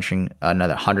to be benching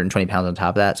another 120 pounds on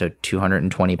top of that, so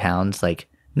 220 pounds. Like,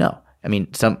 no. I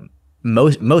mean,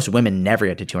 most women never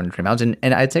get to 220 pounds, and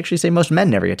I'd actually say most men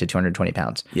never get to 220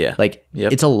 pounds. Yeah. Like,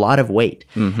 It's a lot of weight.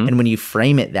 Mm-hmm. And when you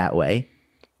frame it that way,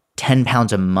 10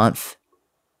 pounds a month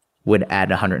would add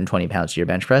 120 pounds to your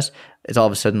bench press. It's all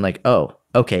of a sudden like, oh,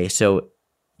 okay, so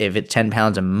if it's 10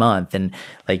 pounds a month, and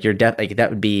like that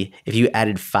would be, if you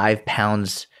added 5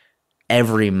 pounds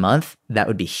every month, that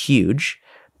would be huge.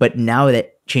 But now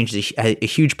that changes a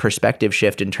huge perspective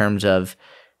shift in terms of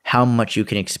how much you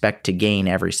can expect to gain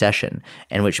every session,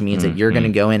 and which means that you're going to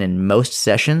go in most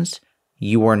sessions,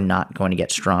 you are not going to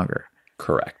get stronger.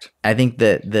 Correct. I think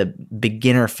the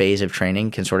beginner phase of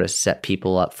training can sort of set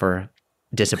people up for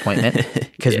disappointment,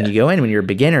 because when you go in, when you're a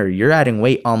beginner, you're adding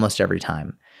weight almost every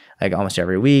time, like almost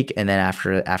every week. And then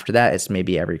after that, it's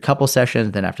maybe every couple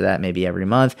sessions. Then after that, maybe every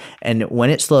month. And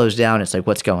when it slows down, it's like,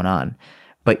 what's going on?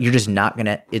 But you're just not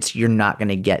you're not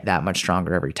gonna get that much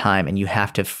stronger every time. And you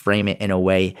have to frame it in a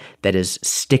way that is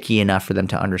sticky enough for them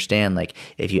to understand, like,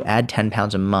 if you add 10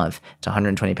 pounds a month, it's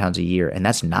 120 pounds a year, and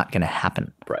that's not gonna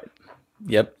happen. Right.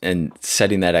 Yep. And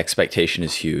setting that expectation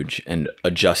is huge, and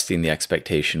adjusting the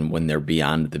expectation when they're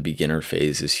beyond the beginner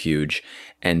phase is huge,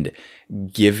 and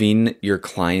giving your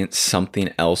clients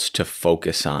something else to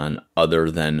focus on other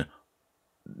than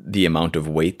the amount of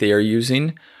weight they are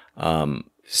using,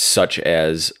 such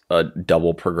as a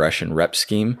double progression rep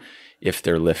scheme. If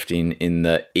they're lifting in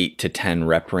the 8 to 10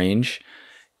 rep range,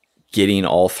 getting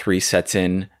all 3 sets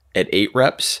in at 8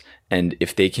 reps. And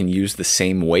if they can use the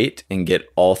same weight and get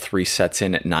all 3 sets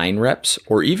in at 9 reps,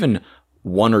 or even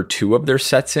 1 or 2 of their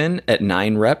sets in at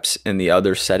 9 reps and the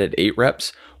other set at 8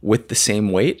 reps with the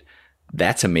same weight,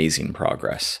 that's amazing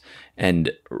progress.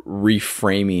 And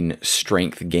reframing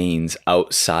strength gains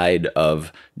outside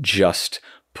of just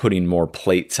putting more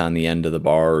plates on the end of the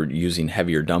bar or using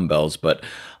heavier dumbbells, but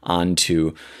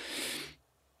onto,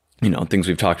 things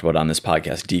we've talked about on this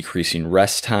podcast: decreasing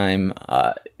rest time,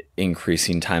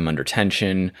 increasing time under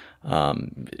tension,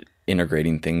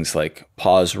 integrating things like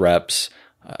pause reps,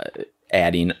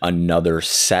 adding another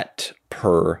set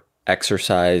per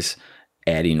exercise,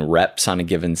 adding reps on a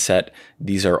given set.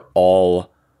 These are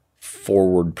all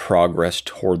forward progress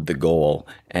toward the goal,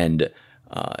 and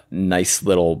nice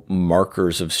little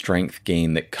markers of strength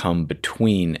gain that come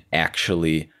between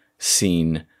actually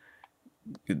seeing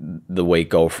the weight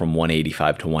go from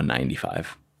 185 to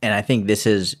 195. And I think this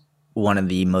is one of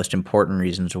the most important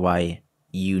reasons why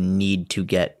you need to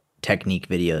get technique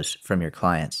videos from your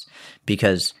clients.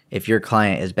 Because if your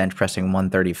client is bench pressing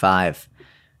 135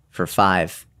 for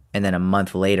 5, and then a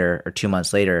month later or 2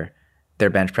 months later, they're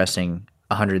bench pressing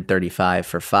 135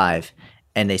 for 5,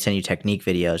 and they send you technique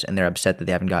videos and they're upset that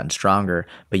they haven't gotten stronger,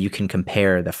 but you can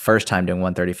compare the first time doing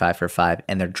 135 for 5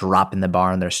 and they're dropping the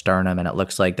bar on their sternum and it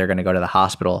looks like they're going to go to the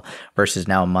hospital versus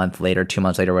now a month later, 2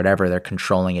 months later, whatever, they're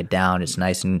controlling it down. It's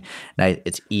nice,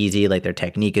 it's easy. Like their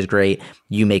technique is great.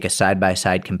 You make a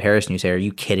side-by-side comparison. You say, are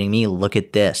you kidding me? Look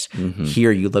at this.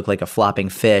 Here you look like a flopping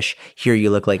fish. Here you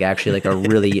look like actually like a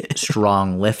really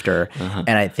strong lifter.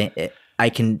 And I think I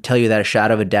can tell you that a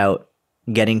shadow of a doubt,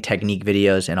 getting technique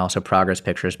videos and also progress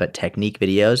pictures, but technique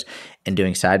videos and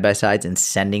doing side-by-sides and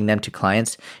sending them to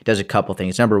clients does a couple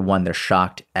things. Number one, they're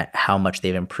shocked at how much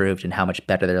they've improved and how much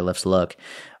better their lifts look.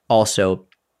 Also,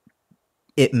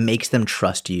 it makes them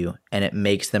trust you and it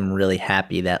makes them really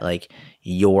happy that like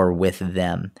you're with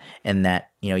them and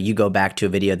that, you know, you go back to a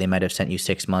video they might have sent you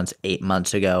 6 months, 8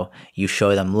 months ago. You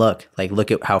show them, look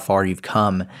at how far you've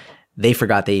come. They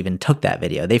forgot they even took that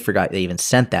video. They forgot they even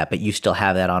sent that, but you still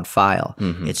have that on file.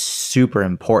 It's super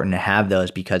important to have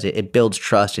those because it builds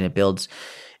trust and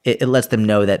it lets them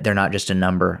know that they're not just a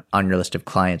number on your list of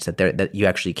clients, that you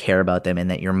actually care about them and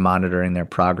that you're monitoring their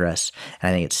progress. And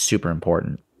I think it's super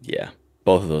important. Yeah,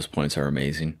 both of those points are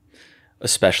amazing,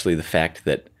 especially the fact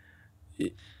that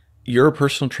you're a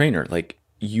personal trainer. Like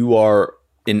you are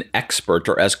an expert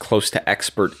or as close to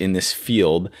expert in this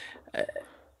field.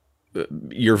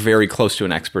 You're very close to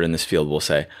an expert in this field, we'll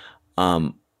say.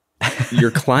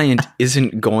 Your client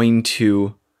isn't going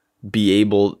to be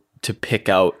able to pick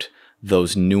out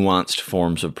those nuanced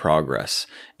forms of progress.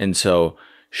 And so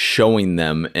showing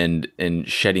them and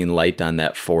shedding light on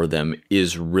that for them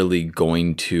is really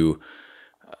going to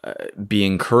be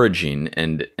encouraging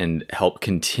and help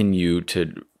continue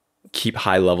to keep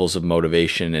high levels of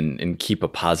motivation and keep a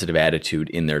positive attitude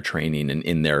in their training and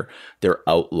in their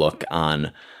outlook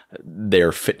on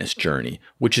their fitness journey,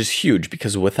 which is huge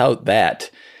because without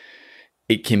that,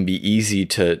 it can be easy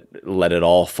to let it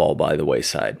all fall by the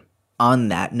wayside. On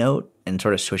that note, and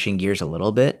sort of switching gears a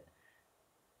little bit,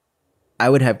 I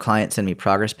would have clients send me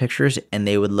progress pictures and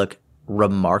they would look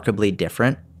remarkably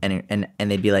different and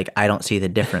they'd be like, I don't see the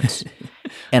difference.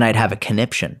 And I'd have a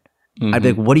conniption. I'd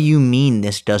be like, what do you mean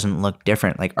this doesn't look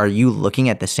different? Like, are you looking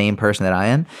at the same person that I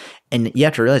am? And you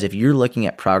have to realize if you're looking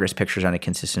at progress pictures on a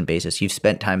consistent basis, you've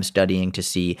spent time studying to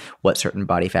see what certain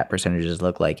body fat percentages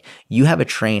look like. You have a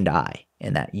trained eye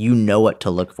in that. You know what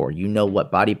to look for. You know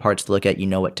what body parts to look at. You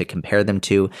know what to compare them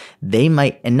to. They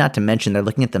might, and not to mention they're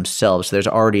looking at themselves, so there's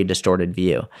already a distorted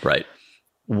view. Right.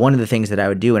 One of the things that I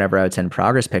would do whenever I would send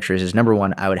progress pictures is number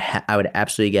one, I would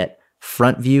absolutely get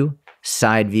front view,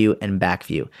 side view, and back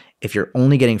view. If you're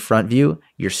only getting front view,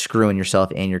 you're screwing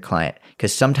yourself and your client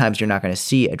because sometimes you're not going to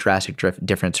see a drastic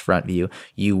difference front view.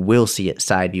 You will see it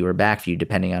side view or back view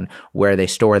depending on where they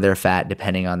store their fat,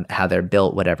 depending on how they're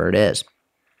built, whatever it is.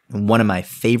 One of my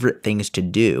favorite things to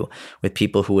do with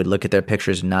people who would look at their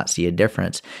pictures and not see a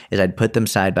difference is I'd put them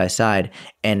side by side.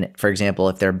 And for example,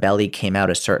 if their belly came out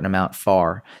a certain amount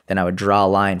far, then I would draw a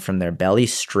line from their belly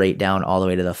straight down all the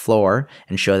way to the floor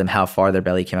and show them how far their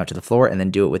belly came out to the floor, and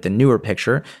then do it with the newer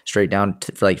picture straight down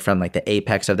to, from the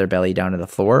apex of their belly down to the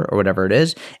floor or whatever it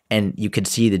is. And you could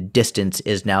see the distance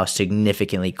is now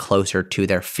significantly closer to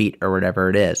their feet or whatever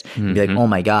it is. You'd be like, oh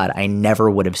my God, I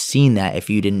never would have seen that if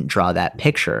you didn't draw that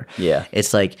picture. Yeah.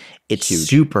 It's like, it's huge.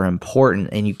 Super important.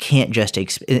 And you can't just, and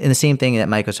the same thing that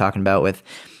Mike was talking about with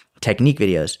technique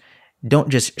videos. Don't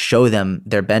just show them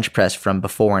their bench press from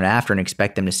before and after and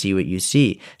expect them to see what you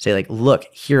see. Say like, look,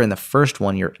 here in the first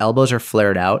one, your elbows are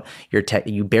flared out.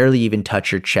 You barely even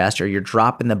touch your chest, or you're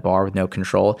dropping the bar with no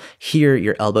control. Here,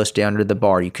 your elbows stay under the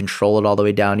bar. You control it all the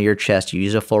way down to your chest. You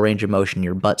use a full range of motion.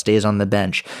 Your butt stays on the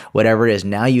bench. Whatever it is,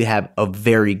 now you have a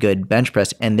very good bench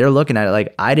press. And they're looking at it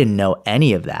like, I didn't know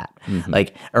any of that.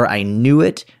 Or I knew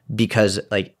it because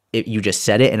you just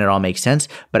said it and it all makes sense,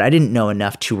 but I didn't know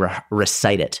enough to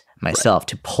recite it myself,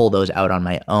 to pull those out on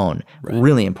my own.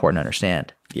 Really important to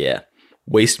understand. Yeah.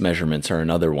 Waist measurements are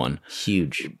another one.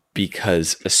 Huge.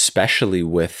 Because especially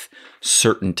with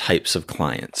certain types of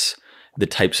clients, the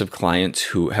types of clients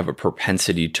who have a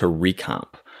propensity to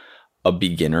recomp, a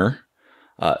beginner,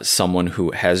 someone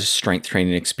who has strength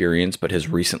training experience but has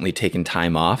recently taken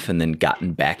time off and then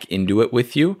gotten back into it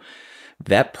with you,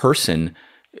 that person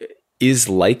is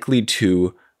likely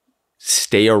to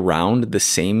stay around the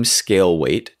same scale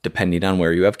weight depending on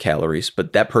where you have calories,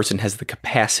 but that person has the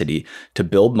capacity to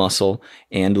build muscle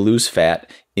and lose fat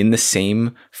in the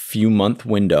same few month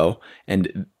window,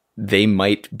 and they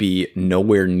might be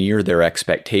nowhere near their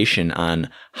expectation on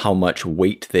how much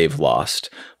weight they've lost,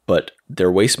 but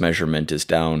their waist measurement is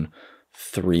down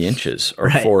 3 inches or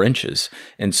 4 inches.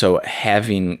 And so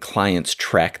having clients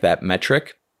track that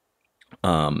metric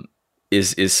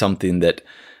is something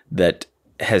that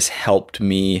has helped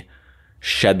me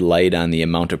shed light on the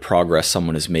amount of progress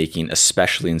someone is making,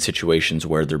 especially in situations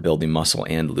where they're building muscle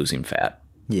and losing fat.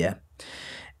 Yeah.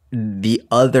 The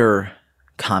other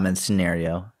common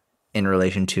scenario in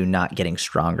relation to not getting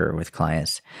stronger with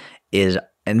clients is,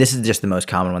 and this is just the most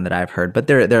common one that I've heard, but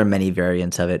there are many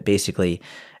variants of it. Basically,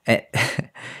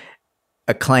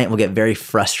 a client will get very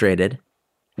frustrated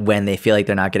when they feel like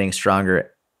they're not getting stronger,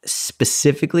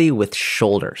 specifically with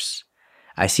shoulders.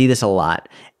 I see this a lot,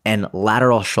 and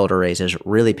lateral shoulder raises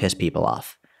really piss people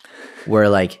off. Where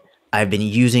like, I've been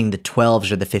using the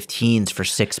 12s or the 15s for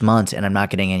 6 months and I'm not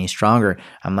getting any stronger.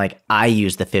 I'm like, I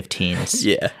use the 15s.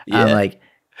 Yeah. I'm like,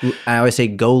 I always say,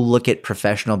 go look at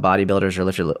professional bodybuilders or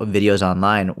lifter videos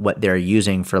online, what they're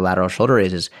using for lateral shoulder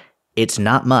raises. It's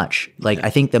not much. Like, I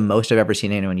think the most I've ever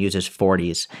seen anyone use is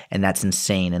 40s, and that's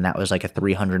insane. And that was like a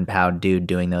 300-pound dude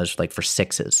doing those like for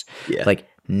 6s. Yeah. Like,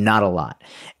 not a lot.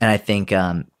 And I think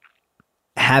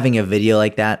having a video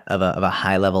like that of a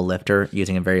high level lifter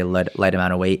using a very light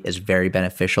amount of weight is very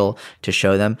beneficial to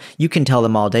show them. You can tell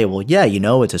them all day, well, yeah,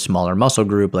 it's a smaller muscle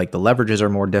group, like the leverages are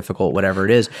more difficult, whatever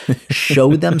it is.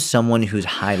 Show them someone who's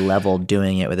high level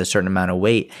doing it with a certain amount of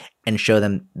weight and show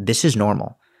them this is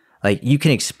normal. Like, you can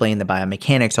explain the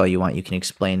biomechanics all you want. You can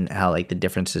explain how like the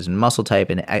differences in muscle type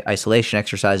and isolation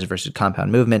exercises versus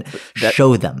compound movement.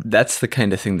 Show them. That's the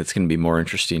kind of thing that's going to be more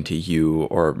interesting to you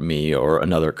or me or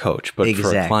another coach. But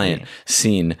for a client,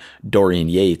 seeing Dorian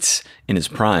Yates in his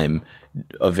prime,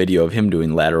 a video of him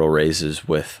doing lateral raises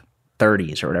with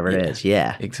 30s or whatever it is.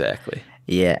 Yeah. Exactly.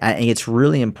 Yeah. I think it's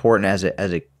really important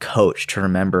as a coach to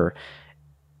remember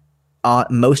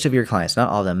most of your clients, not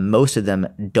all of them, most of them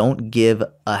don't give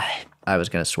I was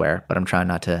going to swear, but I'm trying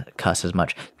not to cuss as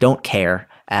much. Don't care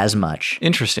as much.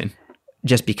 Interesting.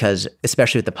 Just because,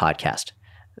 especially with the podcast.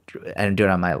 I didn't do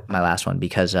it on my last one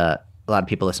because a lot of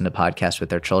people listen to podcasts with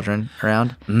their children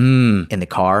around in the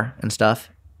car and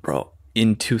stuff. Bro,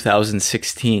 in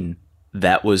 2016,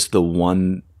 that was the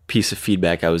one piece of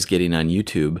feedback I was getting on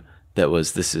YouTube that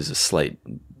was, this is a slight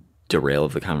derail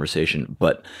of the conversation,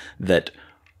 but that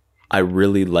I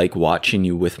really like watching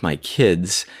you with my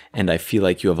kids, and I feel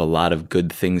like you have a lot of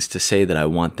good things to say that I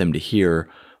want them to hear,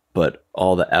 but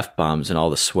all the F-bombs and all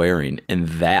the swearing, and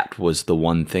that was the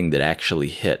one thing that actually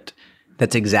hit.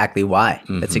 That's exactly why.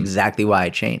 Mm-hmm. That's exactly why I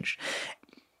changed.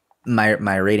 My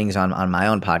ratings on my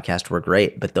own podcast were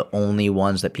great, but the only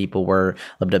ones that people were a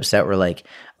little bit upset were like,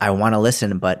 I want to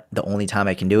listen, but the only time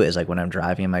I can do it is like when I'm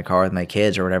driving in my car with my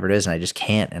kids or whatever it is, and I just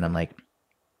can't. And I'm like,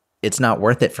 it's not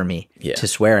worth it for me to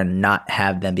swear and not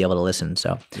have them be able to listen.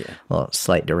 So, well,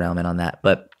 slight derailment on that.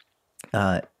 But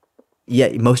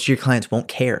most of your clients won't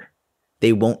care.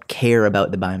 They won't care about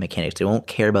the biomechanics. They won't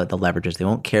care about the leverages. They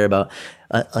won't care about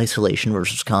isolation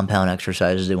versus compound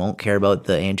exercises. They won't care about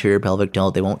the anterior pelvic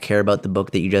tilt. They won't care about the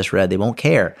book that you just read. They won't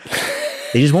care.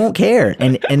 They just won't care.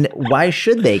 And why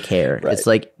should they care? Right. It's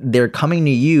like they're coming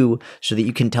to you so that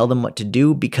you can tell them what to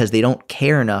do because they don't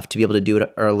care enough to be able to do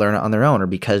it or learn it on their own, or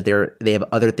because they have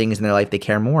other things in their life they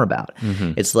care more about.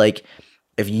 Mm-hmm. It's like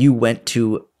if you went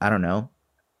to, I don't know,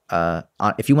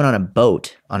 if you went on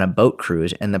a boat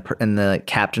cruise and the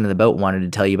captain of the boat wanted to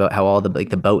tell you about how all the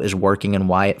boat is working and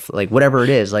why it, like whatever it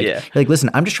is, like, you're like, listen,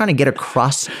 I'm just trying to get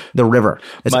across the river.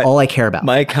 That's all I care about.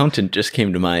 My accountant just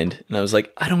came to mind and I was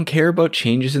like, I don't care about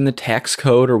changes in the tax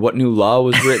code or what new law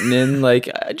was written in. Like,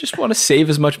 I just want to save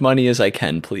as much money as I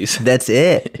can, please. That's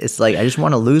it. It's like, I just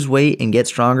want to lose weight and get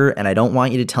stronger. And I don't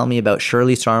want you to tell me about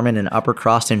Shirley Sarman and upper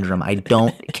cross syndrome. I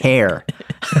don't care.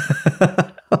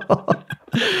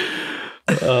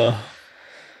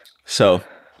 So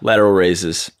lateral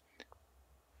raises.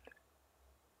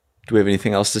 Do we have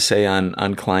anything else to say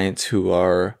on clients who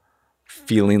are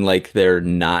feeling like they're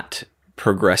not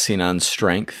progressing on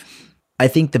strength? I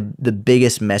think the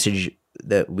biggest message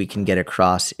that we can get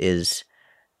across is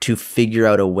to figure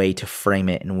out a way to frame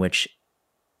it in which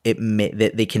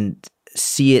that they can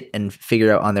see it and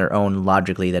figure out on their own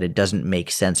logically that it doesn't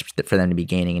make sense for them to be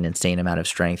gaining an insane amount of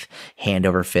strength hand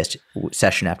over fist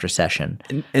session after session.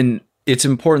 And it's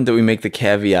important that we make the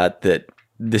caveat that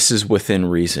this is within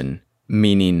reason,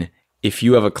 meaning if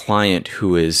you have a client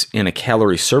who is in a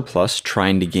calorie surplus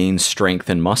trying to gain strength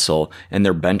and muscle and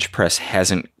their bench press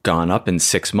hasn't gone up in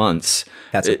 6 months,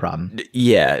 that's a problem.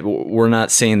 Yeah. We're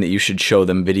not saying that you should show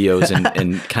them videos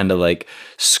and kind of like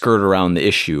skirt around the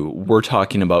issue. We're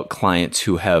talking about clients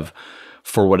who have,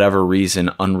 for whatever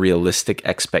reason, unrealistic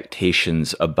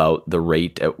expectations about the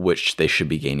rate at which they should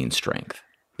be gaining strength.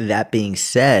 That being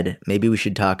said, maybe we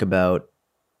should talk about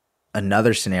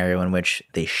another scenario in which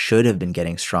they should have been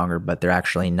getting stronger, but they're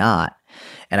actually not.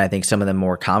 And I think some of the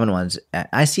more common ones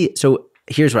I see. So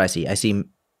here's what I see. I see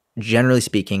generally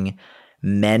speaking,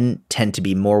 men tend to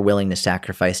be more willing to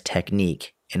sacrifice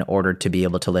technique in order to be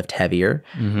able to lift heavier,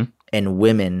 and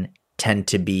women tend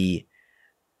to be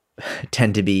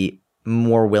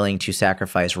more willing to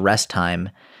sacrifice rest time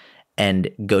and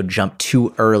go jump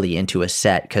too early into a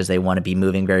set because they want to be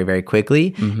moving very, very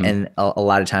quickly. And a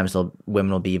lot of times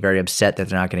women will be very upset that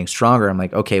they're not getting stronger. I'm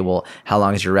like, okay, well, how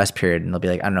long is your rest period? And they'll be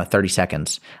like, I don't know, 30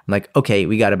 seconds. I'm like, okay,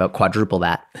 we got about quadruple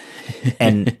that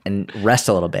and rest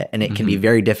a little bit. And it can be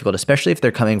very difficult, especially if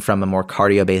they're coming from a more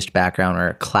cardio-based background or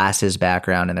a classes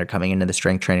background and they're coming into the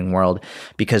strength training world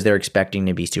because they're expecting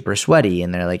to be super sweaty.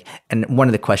 And they're like, and one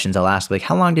of the questions I'll ask, like,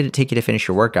 how long did it take you to finish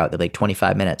your workout? They're like,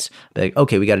 25 minutes. They're like,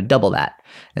 okay, we got to double that.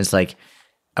 And it's like,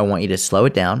 I want you to slow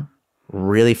it down,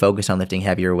 really focus on lifting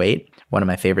heavier weight. One of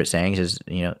my favorite sayings is,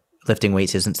 lifting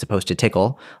weights isn't supposed to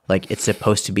tickle. Like, it's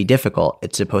supposed to be difficult.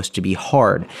 It's supposed to be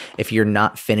hard. If you're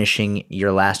not finishing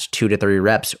your last 2 to 3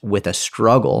 reps with a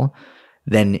struggle,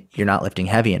 then you're not lifting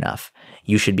heavy enough.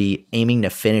 You should be aiming to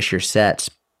finish your sets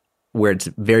where it's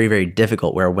very, very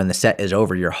difficult, where when the set is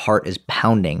over, your heart is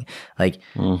pounding. Like,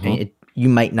 you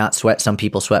might not sweat. Some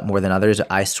people sweat more than others.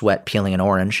 I sweat peeling an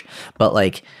orange, but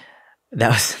like that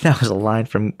was a line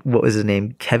from, what was his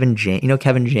name? Kevin James. You know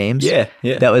Kevin James? Yeah.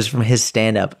 That was from his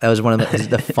stand-up. That was one of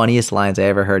the funniest lines I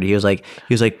ever heard. He was like,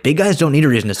 big guys don't need a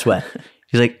reason to sweat.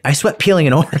 He's like, I sweat peeling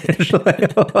an orange.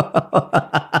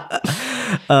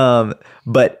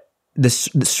 But the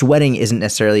sweating isn't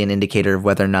necessarily an indicator of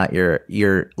whether or not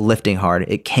you're lifting hard.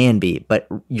 It can be, but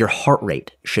your heart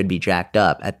rate should be jacked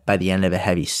up by the end of a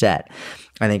heavy set.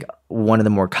 I think one of the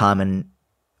more common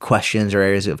questions or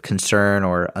areas of concern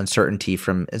or uncertainty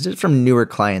from newer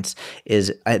clients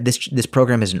is this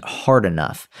program isn't hard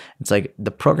enough. It's like, the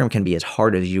program can be as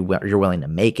hard as you're willing to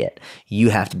make it.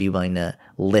 You have to be willing to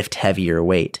lift heavier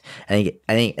weight. I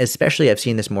think especially I've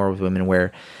seen this more with women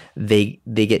where they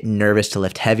get nervous to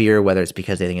lift heavier, whether it's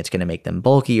because they think it's going to make them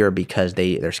bulky or because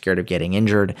they're scared of getting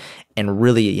injured. And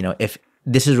really, if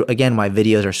this is, again, why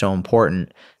videos are so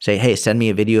important. Say, hey, send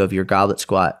me a video of your goblet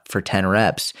squat for 10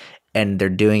 reps. And they're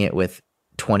doing it with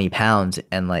 20 pounds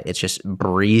and like it's just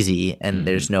breezy and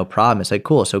there's no problem. It's like,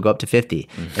 cool, so go up to 50.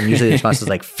 And usually the response is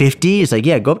like, 50? It's like,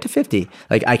 yeah, go up to 50.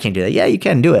 Like, I can't do that. Yeah, you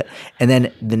can do it. And then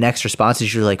the next response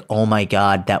is you're like, oh my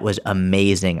God, that was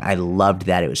amazing. I loved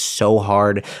that. It was so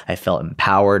hard. I felt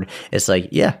empowered. It's like,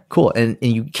 yeah, cool. And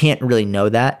you can't really know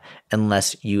that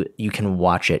unless you can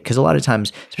watch it. Because a lot of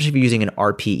times, especially if you're using an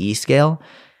RPE scale,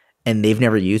 and they've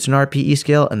never used an RPE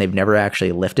scale and they've never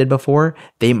actually lifted before,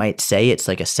 they might say it's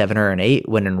like a 7 or an 8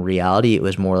 when in reality it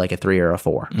was more like a 3 or a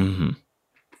 4.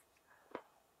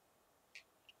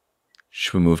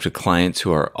 Should we move to clients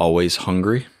who are always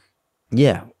hungry?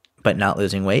 Yeah, but not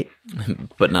losing weight.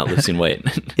 But not losing weight.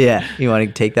 Yeah, you want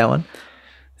to take that one?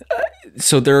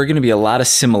 So there are going to be a lot of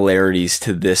similarities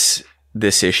to this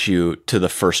issue to the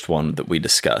first one that we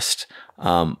discussed.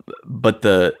 But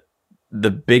the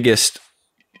biggest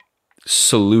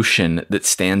solution that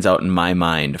stands out in my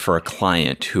mind for a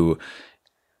client who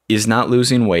is not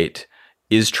losing weight,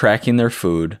 is tracking their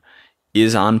food,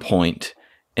 is on point,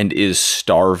 and is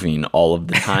starving all of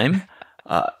the time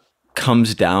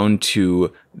comes down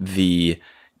to the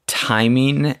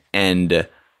timing and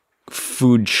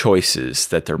food choices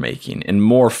that they're making, and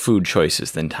more food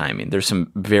choices than timing. There's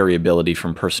some variability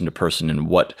from person to person in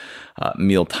what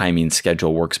meal timing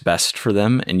schedule works best for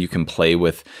them, and you can play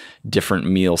with different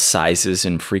meal sizes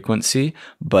and frequency.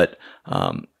 But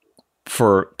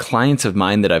for clients of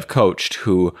mine that I've coached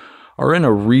who are in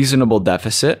a reasonable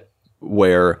deficit,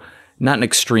 where not an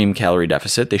extreme calorie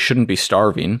deficit, they shouldn't be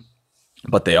starving,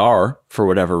 but they are for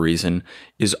whatever reason,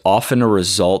 is often a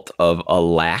result of a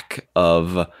lack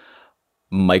of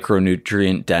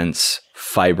micronutrient dense,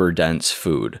 fiber dense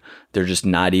food. They're just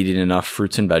not eating enough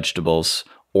fruits and vegetables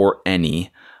or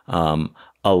any. A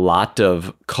lot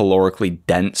of calorically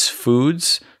dense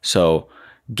foods. So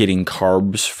getting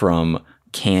carbs from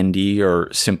candy or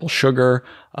simple sugar,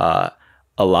 a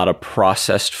lot of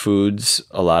processed foods,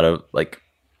 a lot of like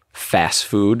fast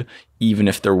food, even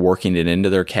if they're working it into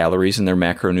their calories and their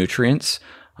macronutrients.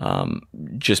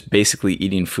 Just basically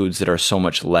eating foods that are so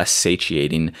much less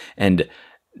satiating, and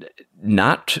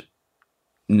not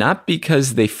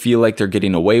because they feel like they're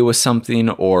getting away with something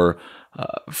or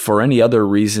for any other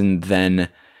reason than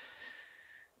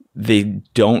they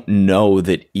don't know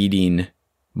that eating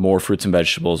more fruits and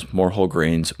vegetables, more whole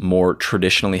grains, more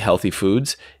traditionally healthy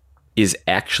foods is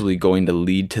actually going to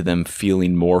lead to them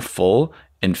feeling more full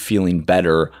and feeling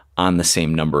better on the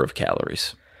same number of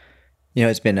calories.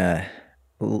 It's been a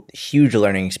huge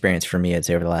learning experience for me, I'd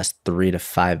say, over the last 3 to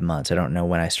 5 months. I don't know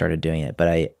when I started doing it, but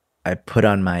I put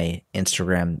on my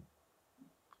Instagram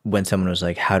when someone was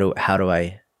like, how do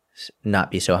I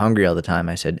not be so hungry all the time?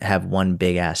 I said, have one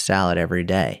big ass salad every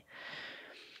day.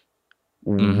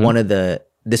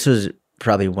 This was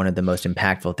probably one of the most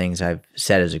impactful things I've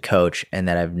said as a coach, and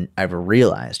that I've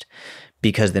realized,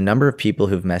 because the number of people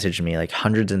who've messaged me, like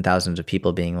hundreds and thousands of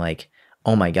people being like,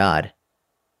 oh my God,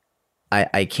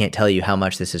 I can't tell you how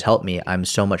much this has helped me. I'm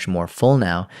so much more full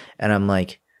now. And I'm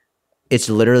like, it's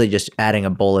literally just adding a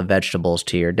bowl of vegetables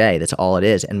to your day. That's all it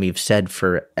is. And we've said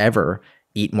forever,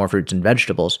 eat more fruits and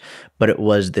vegetables, but it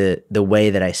was the way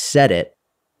that I said it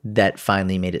that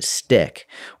finally made it stick,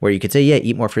 where you could say, yeah,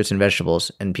 eat more fruits and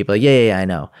vegetables. And people are like, yeah, I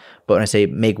know. But when I say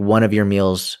make one of your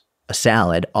meals a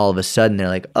salad, all of a sudden they're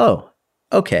like, oh,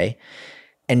 okay.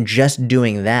 And just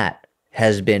doing that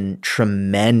has been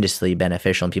tremendously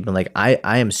beneficial. And people are like, I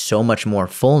am so much more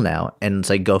full now. And it's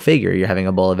like, go figure, you're having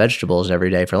a bowl of vegetables every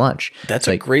day for lunch. That's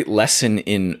a great lesson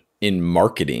in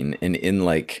marketing and in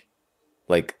like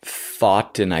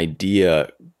thought and idea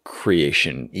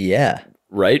creation. Yeah.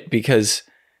 Right? Because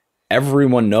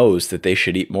everyone knows that they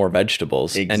should eat more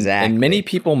vegetables. Exactly. And many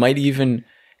people might even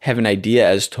have an idea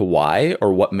as to why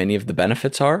or what many of the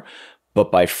benefits are.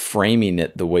 But by framing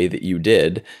it the way that you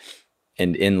did,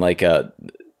 and in like a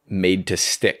made to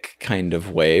stick kind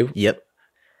of way, yep,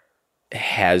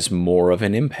 has more of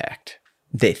an impact.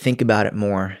 They think about it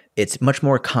more. It's much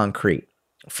more concrete.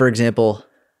 For example,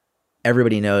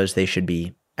 everybody knows they should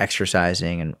be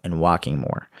exercising and walking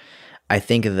more. I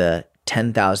think the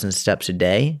 10,000 steps a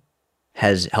day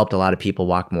has helped a lot of people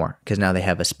walk more, because now they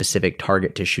have a specific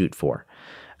target to shoot for.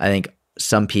 I think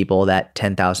some people, that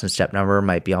 10,000 step number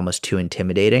might be almost too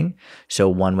intimidating. So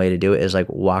one way to do it is like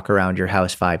walk around your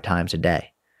house 5 times a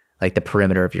day, like the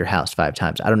perimeter of your house 5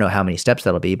 times. I don't know how many steps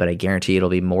that'll be, but I guarantee it'll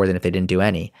be more than if they didn't do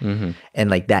any. Mm-hmm. And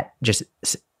like that, just,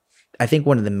 I think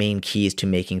one of the main keys to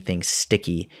making things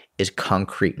sticky is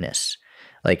concreteness,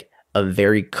 like a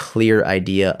very clear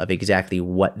idea of exactly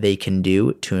what they can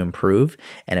do to improve.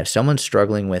 And if someone's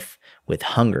struggling with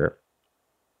hunger,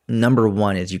 number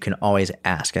one is you can always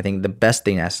ask. I think the best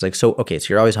thing to ask is like, so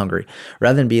you're always hungry,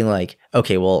 rather than being like,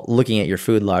 okay, well, looking at your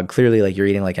food log, clearly like you're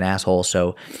eating like an asshole,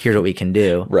 so here's what we can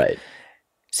do. Right.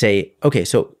 Say, okay,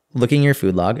 so looking at your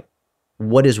food log,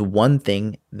 what is one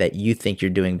thing that you think you're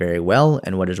doing very well,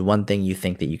 and what is one thing you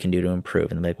think that you can do to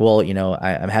improve? And I'm like, well,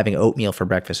 I'm having oatmeal for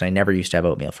breakfast, and I never used to have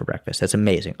oatmeal for breakfast. That's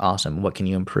amazing. Awesome. What can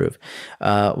you improve?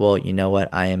 Well, you know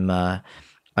what? I'm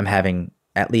having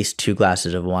at least 2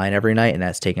 glasses of wine every night, and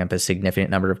that's taking up a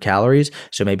significant number of calories.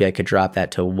 So maybe I could drop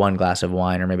that to 1 glass of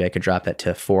wine, or maybe I could drop that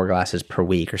to 4 glasses per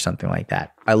week or something like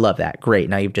that. I love that. Great.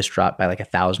 Now you've just dropped by like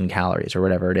 1,000 calories or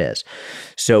whatever it is.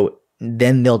 So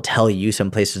then they'll tell you some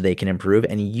places they can improve.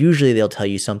 And usually they'll tell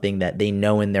you something that they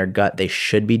know in their gut they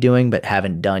should be doing, but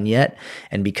haven't done yet.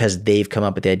 And because they've come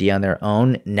up with the idea on their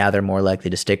own, now they're more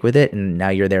likely to stick with it. And now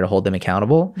you're there to hold them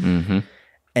accountable. Mm-hmm.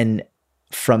 And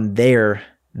from there,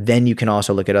 then you can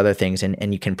also look at other things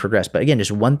and you can progress. But again,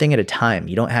 just one thing at a time.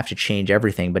 You don't have to change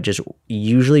everything, but just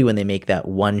usually when they make that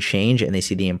one change and they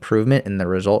see the improvement and the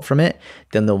result from it,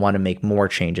 then they'll want to make more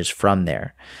changes from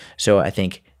there. So I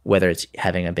think whether it's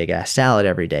having a big ass salad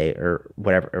every day or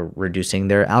whatever, or reducing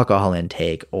their alcohol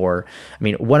intake, or, I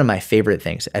mean, one of my favorite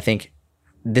things, I think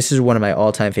this is one of my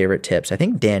all-time favorite tips. I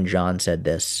think Dan John said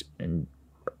this in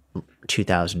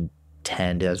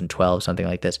 2010, 2012, something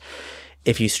like this.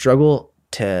 If you struggle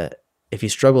to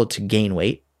gain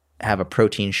weight, have a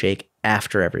protein shake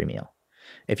after every meal.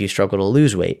 If you struggle to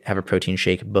lose weight, have a protein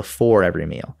shake before every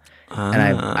meal. And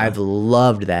I've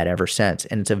loved that ever since.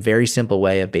 And it's a very simple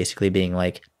way of basically being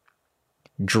like,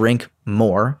 drink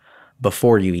more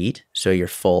before you eat, so you're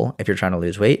full if you're trying to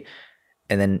lose weight.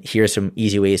 And then here's some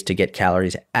easy ways to get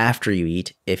calories after you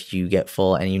eat if you get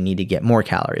full and you need to get more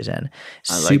calories in.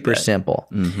 Super simple.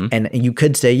 Mm-hmm. And you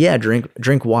could say, yeah,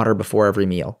 drink water before every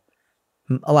meal.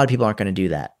 A lot of people aren't going to do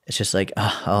that. It's just like,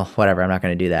 oh, whatever, I'm not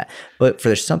going to do that. But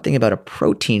there's something about a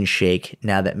protein shake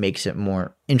now that makes it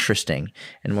more interesting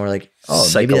and more like,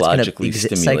 psychologically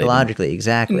stimulating. Psychologically,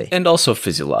 exactly. And also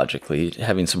physiologically,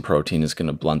 having some protein is going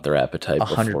to blunt their appetite.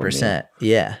 100%.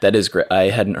 Yeah. That is great. I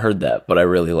hadn't heard that, but I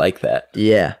really like that.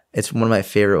 Yeah. It's one of my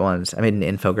favorite ones. I made an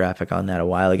infographic on that a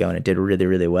while ago, and it did really,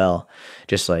 really well.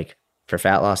 Just like, for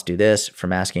fat loss, do this. For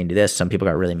mass gain, do this. Some people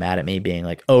got really mad at me being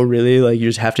like, oh, really? Like, you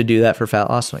just have to do that for fat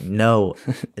loss? I'm like, no,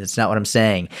 it's not what I'm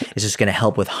saying. It's just going to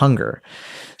help with hunger.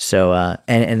 So,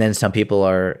 and then some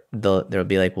people they'll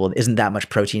be like, well, isn't that much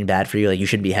protein bad for you? Like, you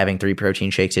should be having 3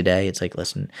 protein shakes a day. It's like,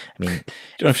 listen, I mean, you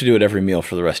don't have to do it every meal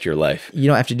for the rest of your life. You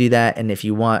don't have to do that. And if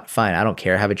you want, fine. I don't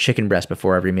care. Have a chicken breast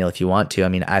before every meal if you want to. I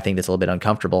mean, I think that's a little bit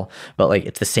uncomfortable, but like,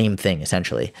 it's the same thing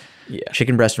essentially. Yeah.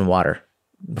 Chicken breast and water.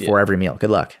 before every meal. Good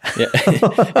luck. Yeah.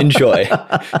 Enjoy.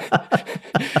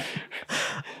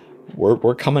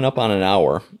 We're coming up on an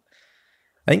hour.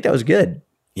 I think that was good.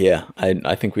 Yeah,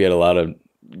 I think we had a lot of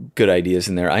good ideas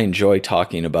in there. I enjoy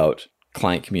talking about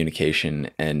client communication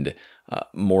and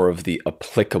more of the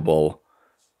applicable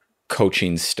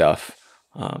coaching stuff.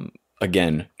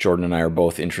 Again, Jordan and I are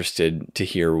both interested to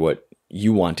hear what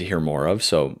you want to hear more of.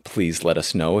 So please let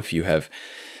us know if you have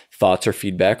thoughts or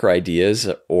feedback or ideas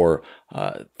or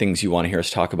things you want to hear us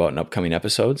talk about in upcoming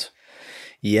episodes.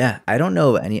 Yeah, I don't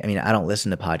know any. I mean, I don't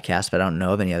listen to podcasts, but I don't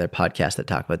know of any other podcasts that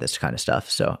talk about this kind of stuff.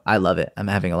 So I love it. I'm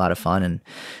having a lot of fun, and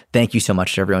thank you so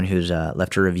much to everyone who's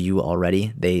left a review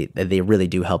already. They really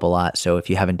do help a lot. So if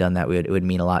you haven't done that, it would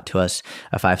mean a lot to us.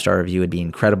 A 5-star review would be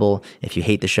incredible. If you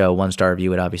hate the show, 1-star review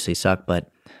would obviously suck,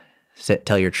 but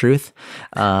tell your truth.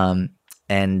 And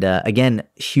again,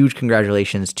 huge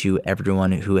congratulations to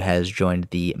everyone who has joined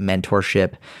the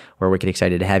mentorship. We're wicked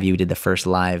excited to have you. We did the first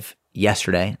live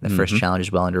yesterday. The first challenge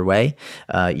is well underway.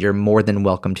 You're more than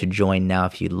welcome to join now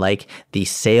if you'd like. The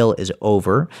sale is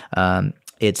over.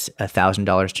 It's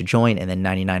 $1,000 to join and then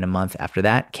 $99 a month after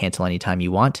that. Cancel anytime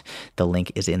you want. The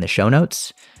link is in the show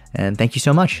notes. And thank you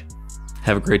so much.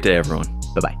 Have a great day, everyone.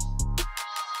 Bye-bye.